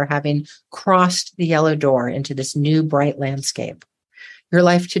way for having crossed the yellow door into this new bright landscape, your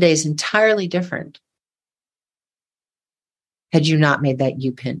life today is entirely different had you not made that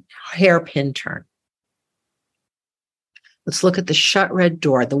hairpin turn. Let's look at the shut red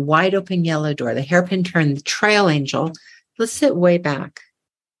door, the wide open yellow door, the hairpin turn, the trail angel. Let's sit way back.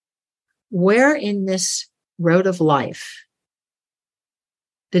 Where in this road of life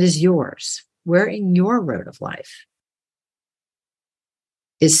that is yours, where in your road of life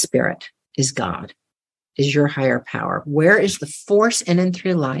is spirit, is God, is your higher power? Where is the force in and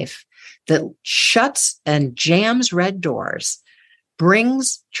through life that shuts and jams red doors,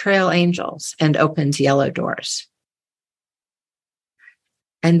 brings trail angels, and opens yellow doors?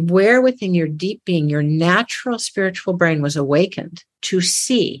 And where within your deep being, your natural spiritual brain was awakened to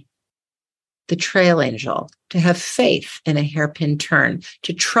see the trail angel, to have faith in a hairpin turn,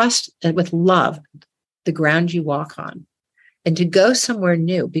 to trust with love the ground you walk on, and to go somewhere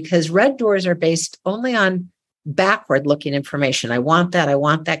new, because red doors are based only on backward looking information. I want that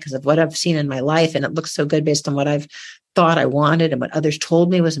because of what I've seen in my life. And it looks so good based on what I've thought I wanted and what others told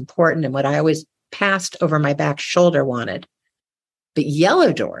me was important and what I always passed over my back shoulder wanted. But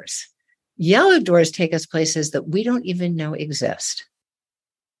yellow doors take us places that we don't even know exist.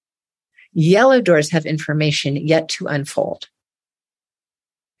 Yellow doors have information yet to unfold.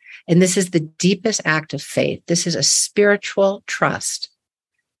 And this is the deepest act of faith. This is a spiritual trust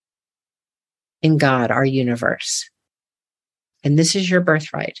in God, our universe. And this is your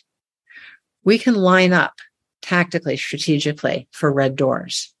birthright. We can line up tactically, strategically for red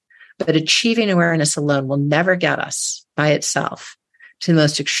doors, but achieving awareness alone will never get us by itself to the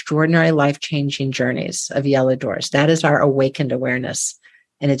most extraordinary life-changing journeys of yellow doors. That is our awakened awareness,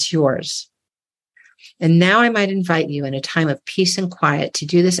 and it's yours. And now I might invite you in a time of peace and quiet to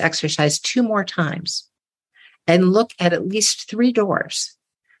do this exercise 2 more times and look at least 3 doors,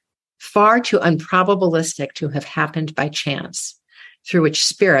 far too unprobabilistic to have happened by chance, through which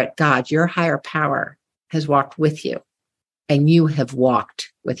spirit, God, your higher power, has walked with you, and you have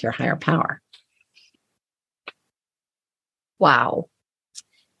walked with your higher power. Wow.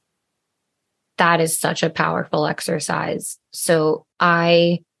 That is such a powerful exercise. So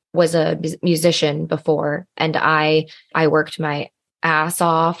I was a musician before, and I worked my ass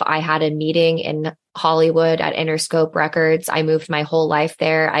off. I had a meeting in Hollywood at Interscope Records. I moved my whole life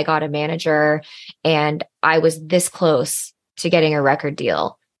there. I got a manager, and I was this close to getting a record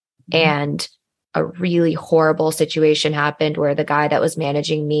deal. Mm-hmm. And a really horrible situation happened where the guy that was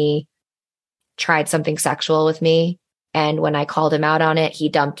managing me tried something sexual with me. And when I called him out on it, he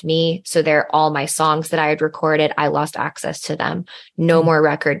dumped me. So all my songs that I had recorded, I lost access to them. No more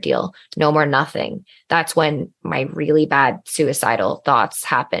record deal, no more nothing. That's when my really bad suicidal thoughts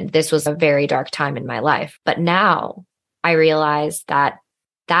happened. This was a very dark time in my life. But now I realize that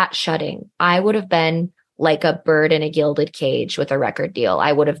shutting, I would have been like a bird in a gilded cage with a record deal.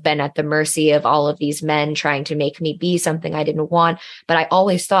 I would have been at the mercy of all of these men trying to make me be something I didn't want. But I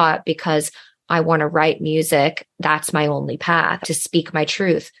always thought, because I want to write music, that's my only path, to speak my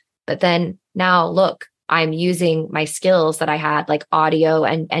truth. But then now look, I'm using my skills that I had, like audio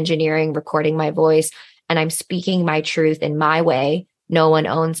and engineering, recording my voice, and I'm speaking my truth in my way. No one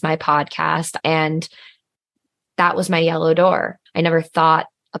owns my podcast. And that was my yellow door. I never thought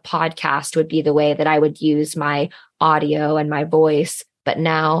a podcast would be the way that I would use my audio and my voice. But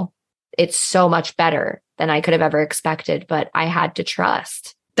now it's so much better than I could have ever expected. But I had to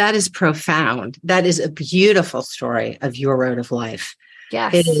trust. That is profound. That is a beautiful story of your road of life.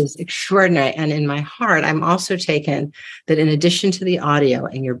 Yes. It is extraordinary. And in my heart, I'm also taken that in addition to the audio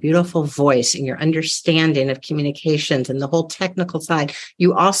and your beautiful voice and your understanding of communications and the whole technical side,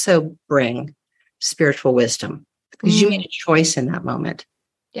 you also bring spiritual wisdom, because you made a choice in that moment.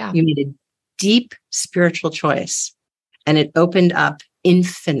 Yeah. You made a deep spiritual choice and it opened up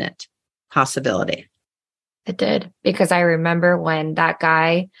infinite possibility. It did, because I remember when that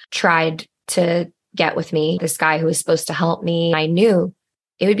guy tried to get with me, this guy who was supposed to help me, I knew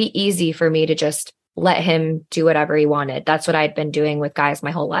it would be easy for me to just let him do whatever he wanted. That's what I'd been doing with guys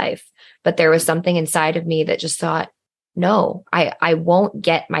my whole life. But there was something inside of me that just thought, no, I won't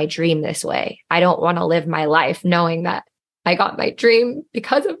get my dream this way. I don't want to live my life knowing that I got my dream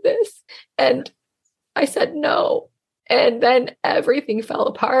because of this. And I said no. And then everything fell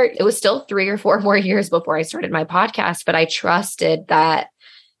apart. It was still 3 or 4 more years before I started my podcast, but I trusted that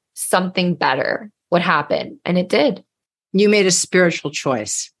something better would happen. And it did. You made a spiritual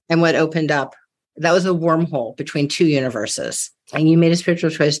choice. And what opened up, that was a wormhole between 2 universes. And you made a spiritual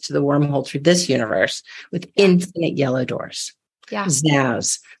choice to the wormhole through this universe with infinite yellow doors. Yeah.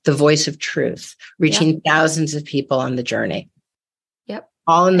 Zaz, the voice of truth, reaching thousands of people on the journey. Yep.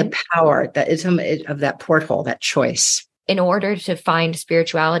 All in the power that is of that porthole, that choice. In order to find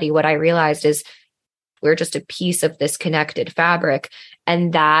spirituality, what I realized is we're just a piece of this connected fabric.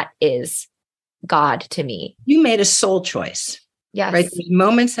 And that is God to me. You made a soul choice. Yes. Right? There's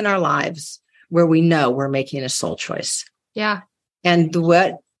moments in our lives where we know we're making a soul choice. Yeah. And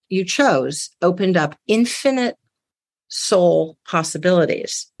what you chose opened up infinite soul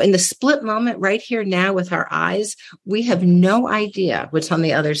possibilities. In the split moment right here now with our eyes, we have no idea what's on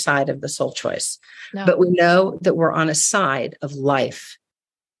the other side of the soul choice. No. But we know that we're on a side of life,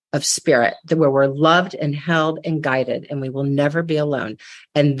 of spirit, that where we're loved and held and guided, and we will never be alone.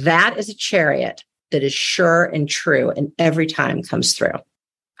 And that is a chariot that is sure and true, and every time comes through.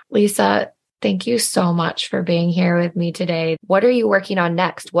 Lisa, thank you so much for being here with me today. What are you working on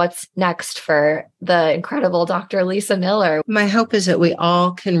next? What's next for the incredible Dr. Lisa Miller? My hope is that we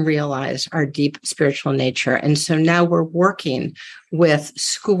all can realize our deep spiritual nature. And so now we're working with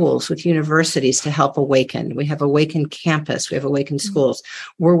schools, with universities to help awaken. We have Awaken Campus. We have Awaken Schools.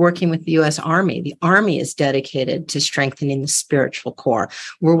 We're working with the U.S. Army. The Army is dedicated to strengthening the spiritual core.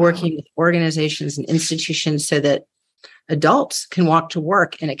 We're working with organizations and institutions so that adults can walk to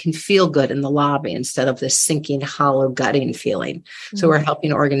work and it can feel good in the lobby instead of this sinking, hollow, gutting feeling. So we're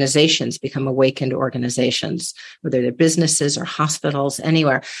helping organizations become awakened organizations, whether they're businesses or hospitals,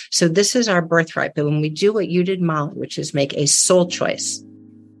 anywhere. So this is our birthright. But when we do what you did, Molly, which is make a soul choice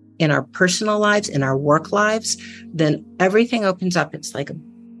in our personal lives, in our work lives, then everything opens up. It's like a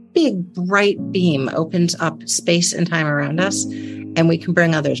big, bright beam opens up space and time around us, and we can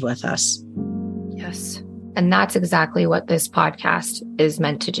bring others with us. Yes. And that's exactly what this podcast is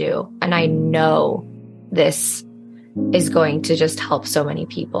meant to do. And I know this is going to just help so many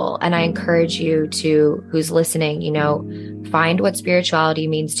people. And I encourage you to, who's listening, find what spirituality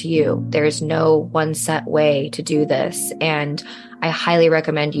means to you. There's no one set way to do this. And I highly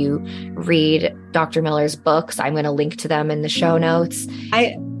recommend you read Dr. Miller's books. I'm going to link to them in the show notes.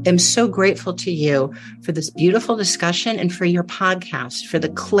 I am so grateful to you for this beautiful discussion and for your podcast, for the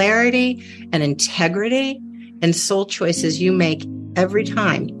clarity and integrity and soul choices you make every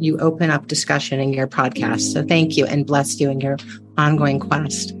time you open up discussion in your podcast. So thank you, and bless you in your ongoing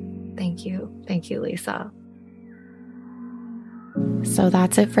quest. Thank you. Thank you, Lisa. So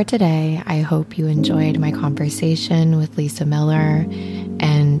that's it for today. I hope you enjoyed my conversation with Lisa Miller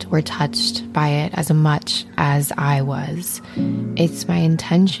and were touched by it as much as I was. It's my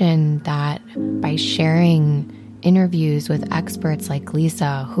intention that by sharing interviews with experts like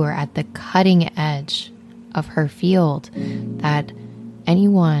Lisa, who are at the cutting edge of her field, that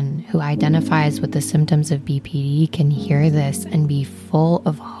anyone who identifies with the symptoms of BPD can hear this and be full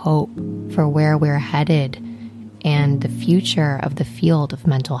of hope for where we're headed and the future of the field of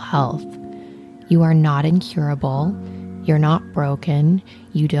mental health. You are not incurable. You're not broken.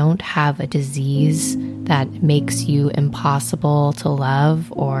 You don't have a disease that makes you impossible to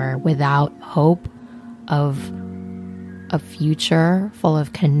love or without hope of a future full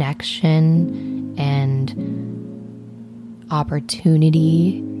of connection and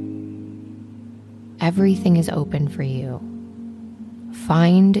opportunity. Everything is open for you.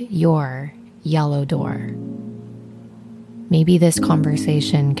 Find your yellow door. Maybe this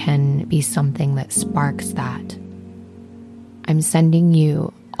conversation can be something that sparks that. I'm sending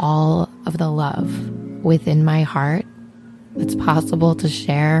you all of the love within my heart that's possible to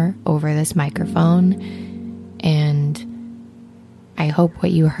share over this microphone. And I hope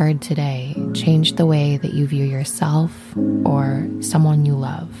what you heard today changed the way that you view yourself or someone you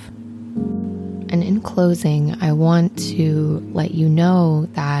love. And in closing, I want to let you know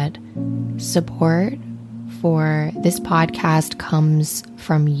that support for this podcast comes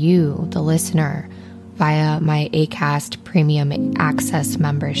from you, the listener, via my Acast Premium Access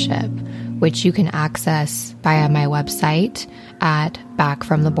membership, which you can access via my website at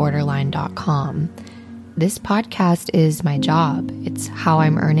backfromtheborderline.com. This podcast is my job. It's how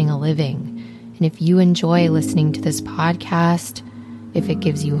I'm earning a living. And if you enjoy listening to this podcast, if it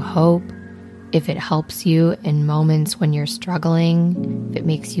gives you hope, if it helps you in moments when you're struggling, if it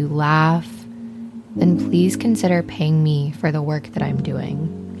makes you laugh, then please consider paying me for the work that I'm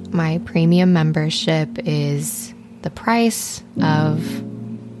doing. My premium membership is the price of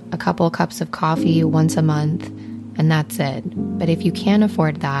a couple cups of coffee once a month, and that's it. But if you can't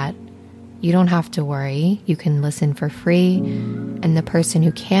afford that, you don't have to worry. You can listen for free, and the person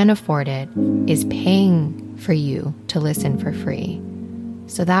who can afford it is paying for you to listen for free.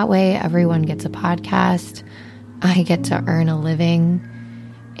 So that way everyone gets a podcast, I get to earn a living,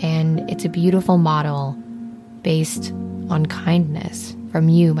 and it's a beautiful model based on kindness from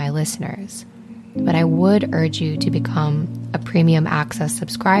you, my listeners. But I would urge you to become a premium access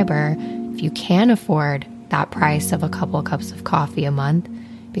subscriber if you can afford that price of a couple cups of coffee a month,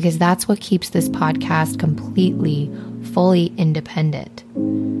 because that's what keeps this podcast completely, fully independent.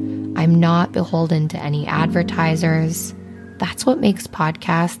 I'm not beholden to any advertisers. That's what makes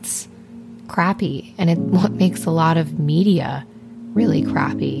podcasts crappy, and what makes a lot of media really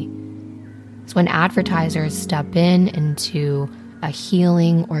crappy. So when advertisers step into a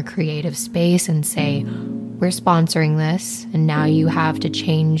healing or creative space and say, we're sponsoring this, and now you have to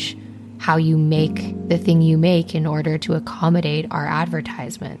change how you make the thing you make in order to accommodate our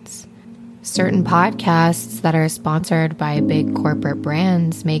advertisements. Certain podcasts that are sponsored by big corporate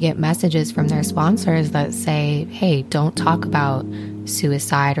brands may get messages from their sponsors that say, hey, don't talk about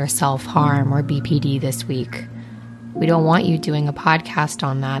suicide or self-harm or BPD this week. We don't want you doing a podcast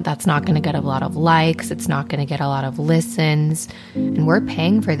on that. That's not going to get a lot of likes. It's not going to get a lot of listens. And we're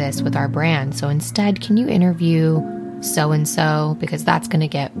paying for this with our brand. So instead, can you interview so-and-so? Because that's going to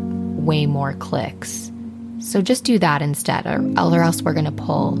get way more clicks. So just do that instead, or else we're going to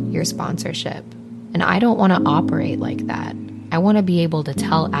pull your sponsorship. And I don't want to operate like that. I want to be able to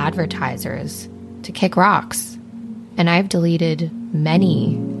tell advertisers to kick rocks. And I've deleted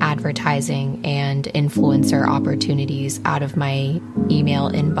many advertising and influencer opportunities out of my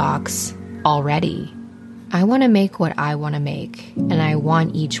email inbox already. I want to make what I want to make, and I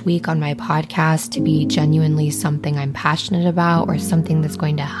want each week on my podcast to be genuinely something I'm passionate about or something that's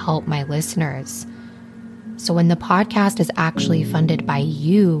going to help my listeners. So when the podcast is actually funded by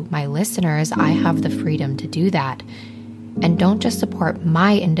you, my listeners, I have the freedom to do that. And don't just support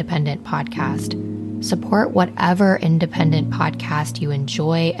my independent podcast. Support whatever independent podcast you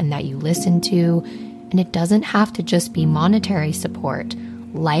enjoy and that you listen to. And it doesn't have to just be monetary support.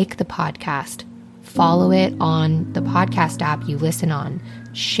 Like the podcast. Follow it on the podcast app you listen on.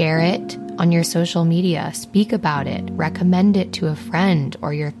 Share it on your social media. Speak about it. Recommend it to a friend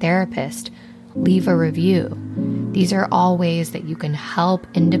or your therapist. Leave a review. These are all ways that you can help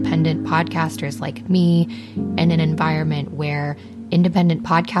independent podcasters like me in an environment where independent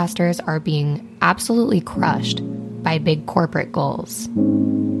podcasters are being absolutely crushed by big corporate goals.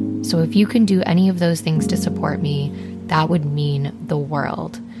 So if you can do any of those things to support me, that would mean the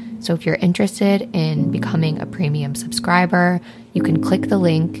world. So if you're interested in becoming a premium subscriber, you can click the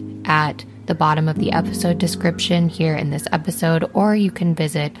link at the bottom of the episode description here in this episode, or you can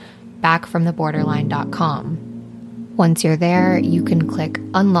visit backfromtheborderline.com. Once you're there, you can click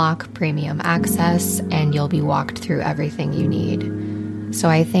Unlock Premium Access and you'll be walked through everything you need. So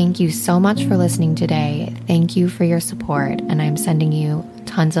I thank you so much for listening today. Thank you for your support, and I'm sending you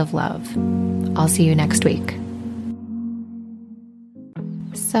tons of love. I'll see you next week.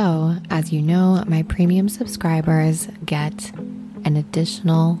 So, as you know, my premium subscribers get an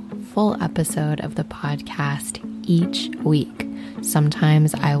additional full episode of the podcast each week.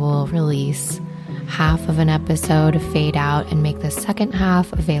 Sometimes I will release half of an episode, fade out, and make the second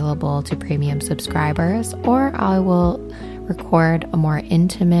half available to premium subscribers, or I will record a more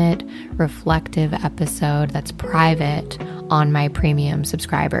intimate, reflective episode that's private on my premium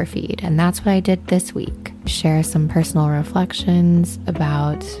subscriber feed. And that's what I did this week. Share some personal reflections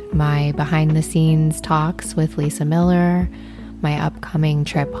about my behind-the-scenes talks with Lisa Miller, my upcoming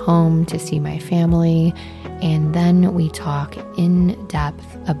trip home to see my family, and then we talk in depth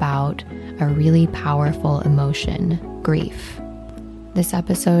about a really powerful emotion, grief. This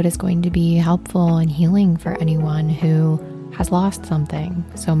episode is going to be helpful and healing for anyone who has lost something.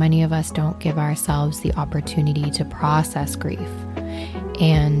 So many of us don't give ourselves the opportunity to process grief.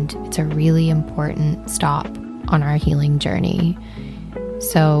 And it's a really important stop on our healing journey.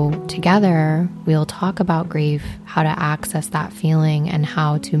 So together, we'll talk about grief, how to access that feeling, and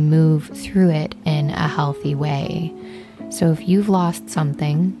how to move through it in a healthy way. So if you've lost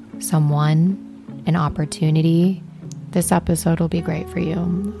something, someone, an opportunity, this episode will be great for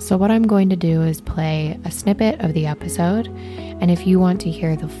you. So what I'm going to do is play a snippet of the episode. And if you want to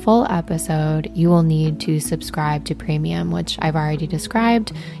hear the full episode, you will need to subscribe to Premium, which I've already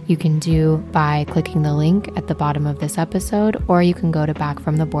described. You can do by clicking the link at the bottom of this episode, or you can go to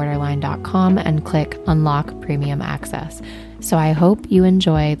backfromtheborderline.com and click Unlock Premium Access. So I hope you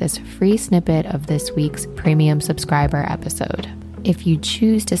enjoy this free snippet of this week's Premium subscriber episode. If you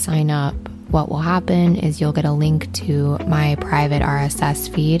choose to sign up, what will happen is you'll get a link to my private RSS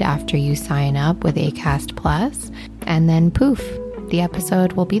feed after you sign up with Acast Plus, and then poof, the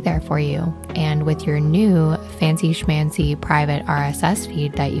episode will be there for you. And with your new fancy schmancy private RSS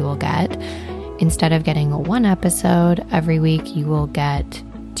feed that you will get, instead of getting one episode every week, you will get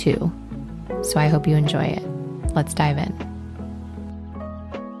 2. So I hope you enjoy it. Let's dive in.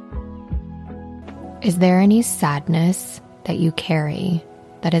 Is there any sadness that you carry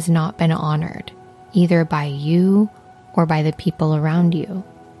that has not been honored, either by you or by the people around you?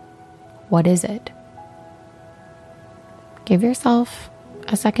 What is it? Give yourself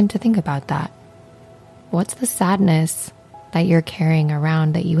a second to think about that. What's the sadness that you're carrying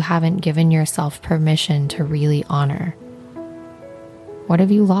around that you haven't given yourself permission to really honor? What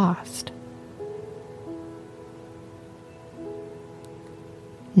have you lost?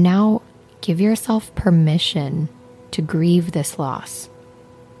 Now, give yourself permission to grieve this loss,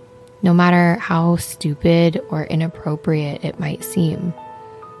 no matter how stupid or inappropriate it might seem.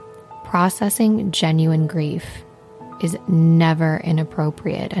 Processing genuine grief is never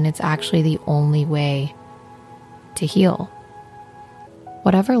inappropriate, and it's actually the only way to heal.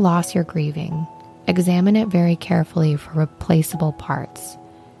 Whatever loss you're grieving, examine it very carefully for replaceable parts.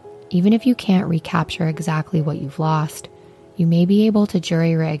 Even if you can't recapture exactly what you've lost, you may be able to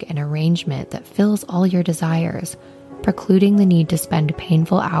jury-rig an arrangement that fills all your desires, precluding the need to spend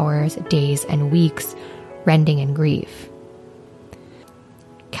painful hours, days, and weeks rending in grief.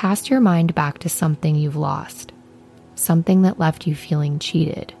 Cast your mind back to something you've lost, something that left you feeling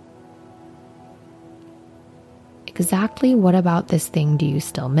cheated. Exactly what about this thing do you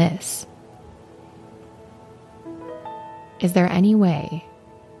still miss? Is there any way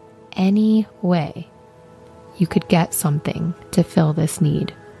you could get something to fill this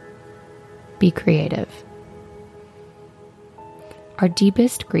need? Be creative. Our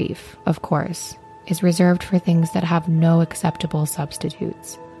deepest grief, of course, is reserved for things that have no acceptable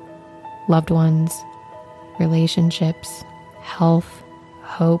substitutes. Loved ones, relationships, health,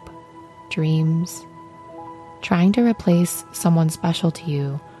 hope, dreams. Trying to replace someone special to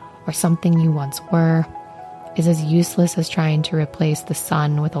you or something you once were is as useless as trying to replace the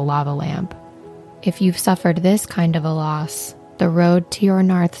sun with a lava lamp. If you've suffered this kind of a loss, the road to your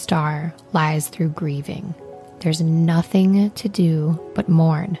North Star lies through grieving. There's nothing to do but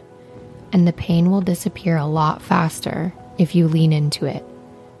mourn, and the pain will disappear a lot faster if you lean into it.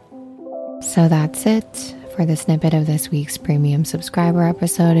 So that's it for the snippet of this week's Premium subscriber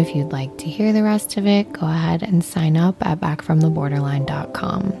episode. If you'd like to hear the rest of it, go ahead and sign up at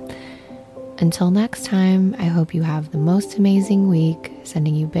backfromtheborderline.com. Until next time, I hope you have the most amazing week,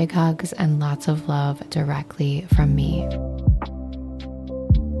 sending you big hugs and lots of love directly from me.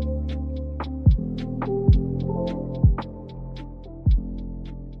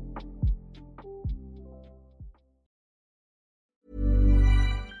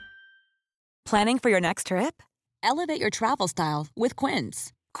 Planning for your next trip? Elevate your travel style with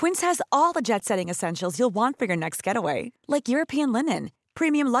Quince. Quince has all the jet-setting essentials you'll want for your next getaway, like European linen,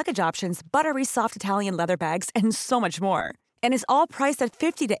 premium luggage options, buttery soft Italian leather bags, and so much more. And is all priced at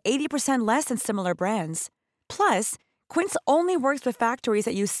 50 to 80% less than similar brands. Plus, Quince only works with factories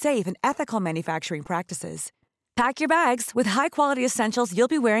that use safe and ethical manufacturing practices. Pack your bags with high-quality essentials you'll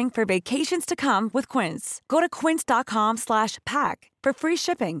be wearing for vacations to come with Quince. Go to quince.com/pack for free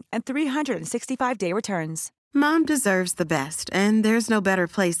shipping and 365-day returns. Mom deserves the best, and there's no better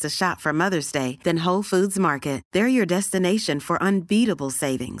place to shop for Mother's Day than Whole Foods Market. They're your destination for unbeatable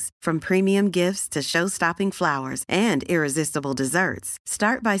savings, from premium gifts to show-stopping flowers and irresistible desserts.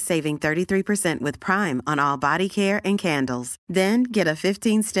 Start by saving 33% with Prime on all body care and candles. Then get a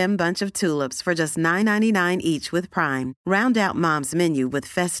 15-stem bunch of tulips for just $9.99 each with Prime. Round out Mom's menu with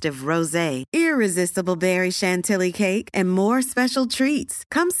festive rosé, irresistible berry chantilly cake, and more special treats.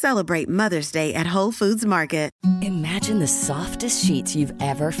 Come celebrate Mother's Day at Whole Foods Market. Imagine the softest sheets you've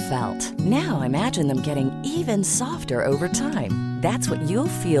ever felt. Now imagine them getting even softer over time. That's what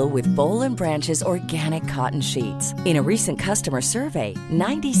you'll feel with Boll & Branch's organic cotton sheets. In a recent customer survey,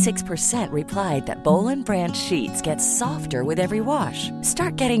 96% replied that Boll & Branch sheets get softer with every wash.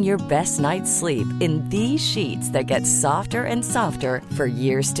 Start getting your best night's sleep in these sheets that get softer and softer for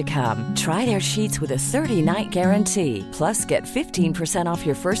years to come. Try their sheets with a 30-night guarantee. Plus, get 15% off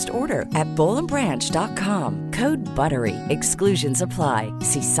your first order at bollandbranch.com. Code BUTTERY. Exclusions apply.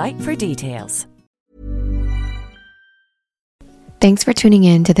 See site for details. Thanks for tuning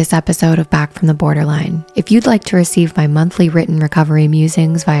in to this episode of Back from the Borderline. If you'd like to receive my monthly written recovery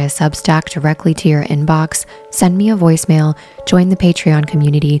musings via Substack directly to your inbox, send me a voicemail, join the Patreon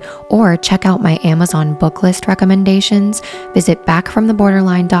community, or check out my Amazon book list recommendations. Visit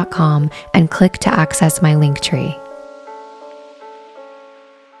backfromtheborderline.com and click to access my Linktree.